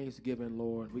season of Thanksgiving,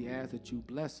 Lord, we ask that you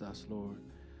bless us, Lord,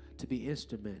 to be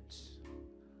instruments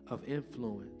of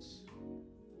influence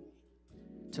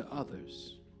to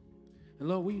others. And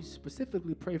Lord, we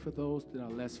specifically pray for those that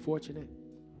are less fortunate.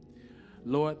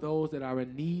 Lord, those that are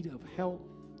in need of help,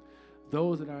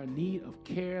 those that are in need of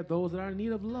care, those that are in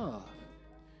need of love.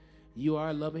 You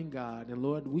are a loving God, and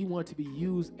Lord, we want to be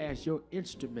used as your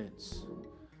instruments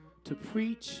to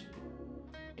preach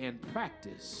and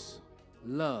practice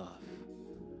love,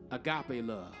 agape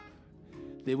love,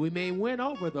 that we may win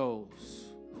over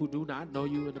those who do not know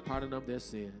you and the pardon of their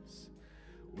sins.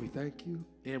 We thank you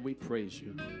and we praise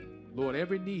you. Lord,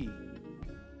 every need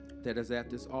that is at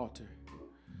this altar,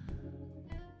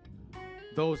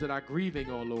 those that are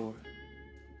grieving, oh Lord,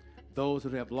 those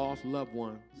that have lost loved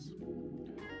ones,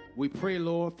 we pray,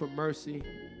 Lord, for mercy.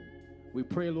 We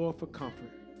pray, Lord, for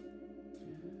comfort.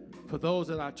 For those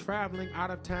that are traveling out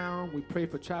of town, we pray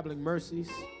for traveling mercies.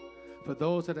 For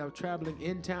those that are traveling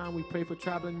in town, we pray for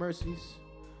traveling mercies.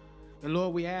 And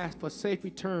Lord, we ask for safe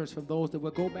returns from those that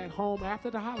will go back home after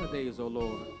the holidays, oh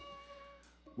Lord.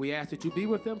 We ask that you be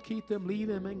with them, keep them, lead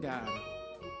them, and guide them.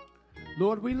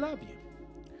 Lord, we love you.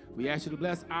 We ask you to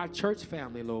bless our church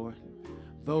family, Lord.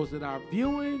 Those that are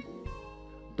viewing,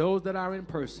 those that are in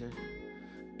person,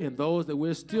 and those that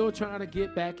we're still trying to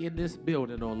get back in this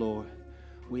building, oh Lord.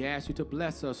 We ask you to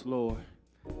bless us, Lord,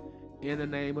 in the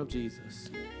name of Jesus.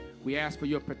 We ask for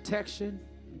your protection.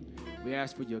 We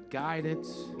ask for your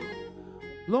guidance.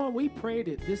 Lord, we pray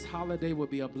that this holiday will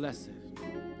be a blessing,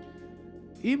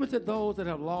 even to those that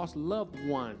have lost loved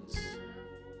ones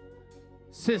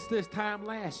since this time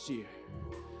last year.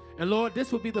 And Lord,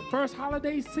 this will be the first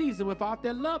holiday season without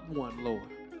their loved one, Lord.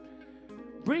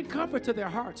 Bring comfort to their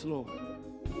hearts, Lord.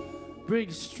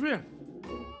 Bring strength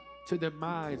to their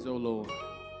minds, oh Lord.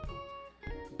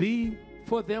 Be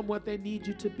for them what they need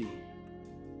you to be.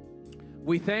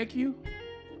 We thank you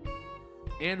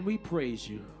and we praise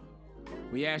you.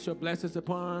 We ask your blessings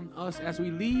upon us as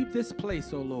we leave this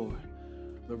place, oh Lord.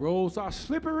 The roads are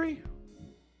slippery,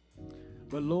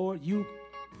 but Lord, you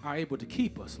are able to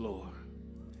keep us, Lord.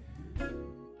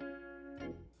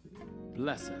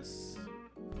 Bless us.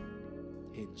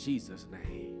 In Jesus'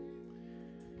 name.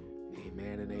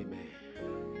 Amen and amen.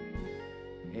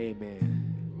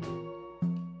 Amen. Amen.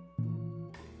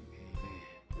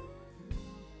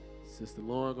 Sister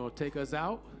Lauren gonna take us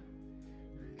out.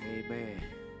 Amen.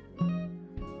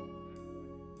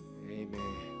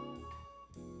 Amen.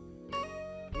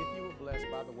 If you were blessed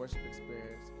by the worship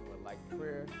experience and would like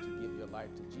prayer to give your life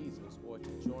to Jesus or to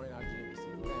join our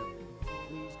GMBC family,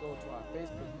 please go to our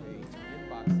Facebook page and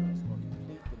inbox us or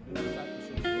complete the new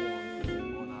discipleship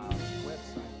form on our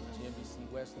website,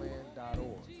 gmbcwestland.org,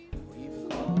 or even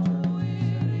call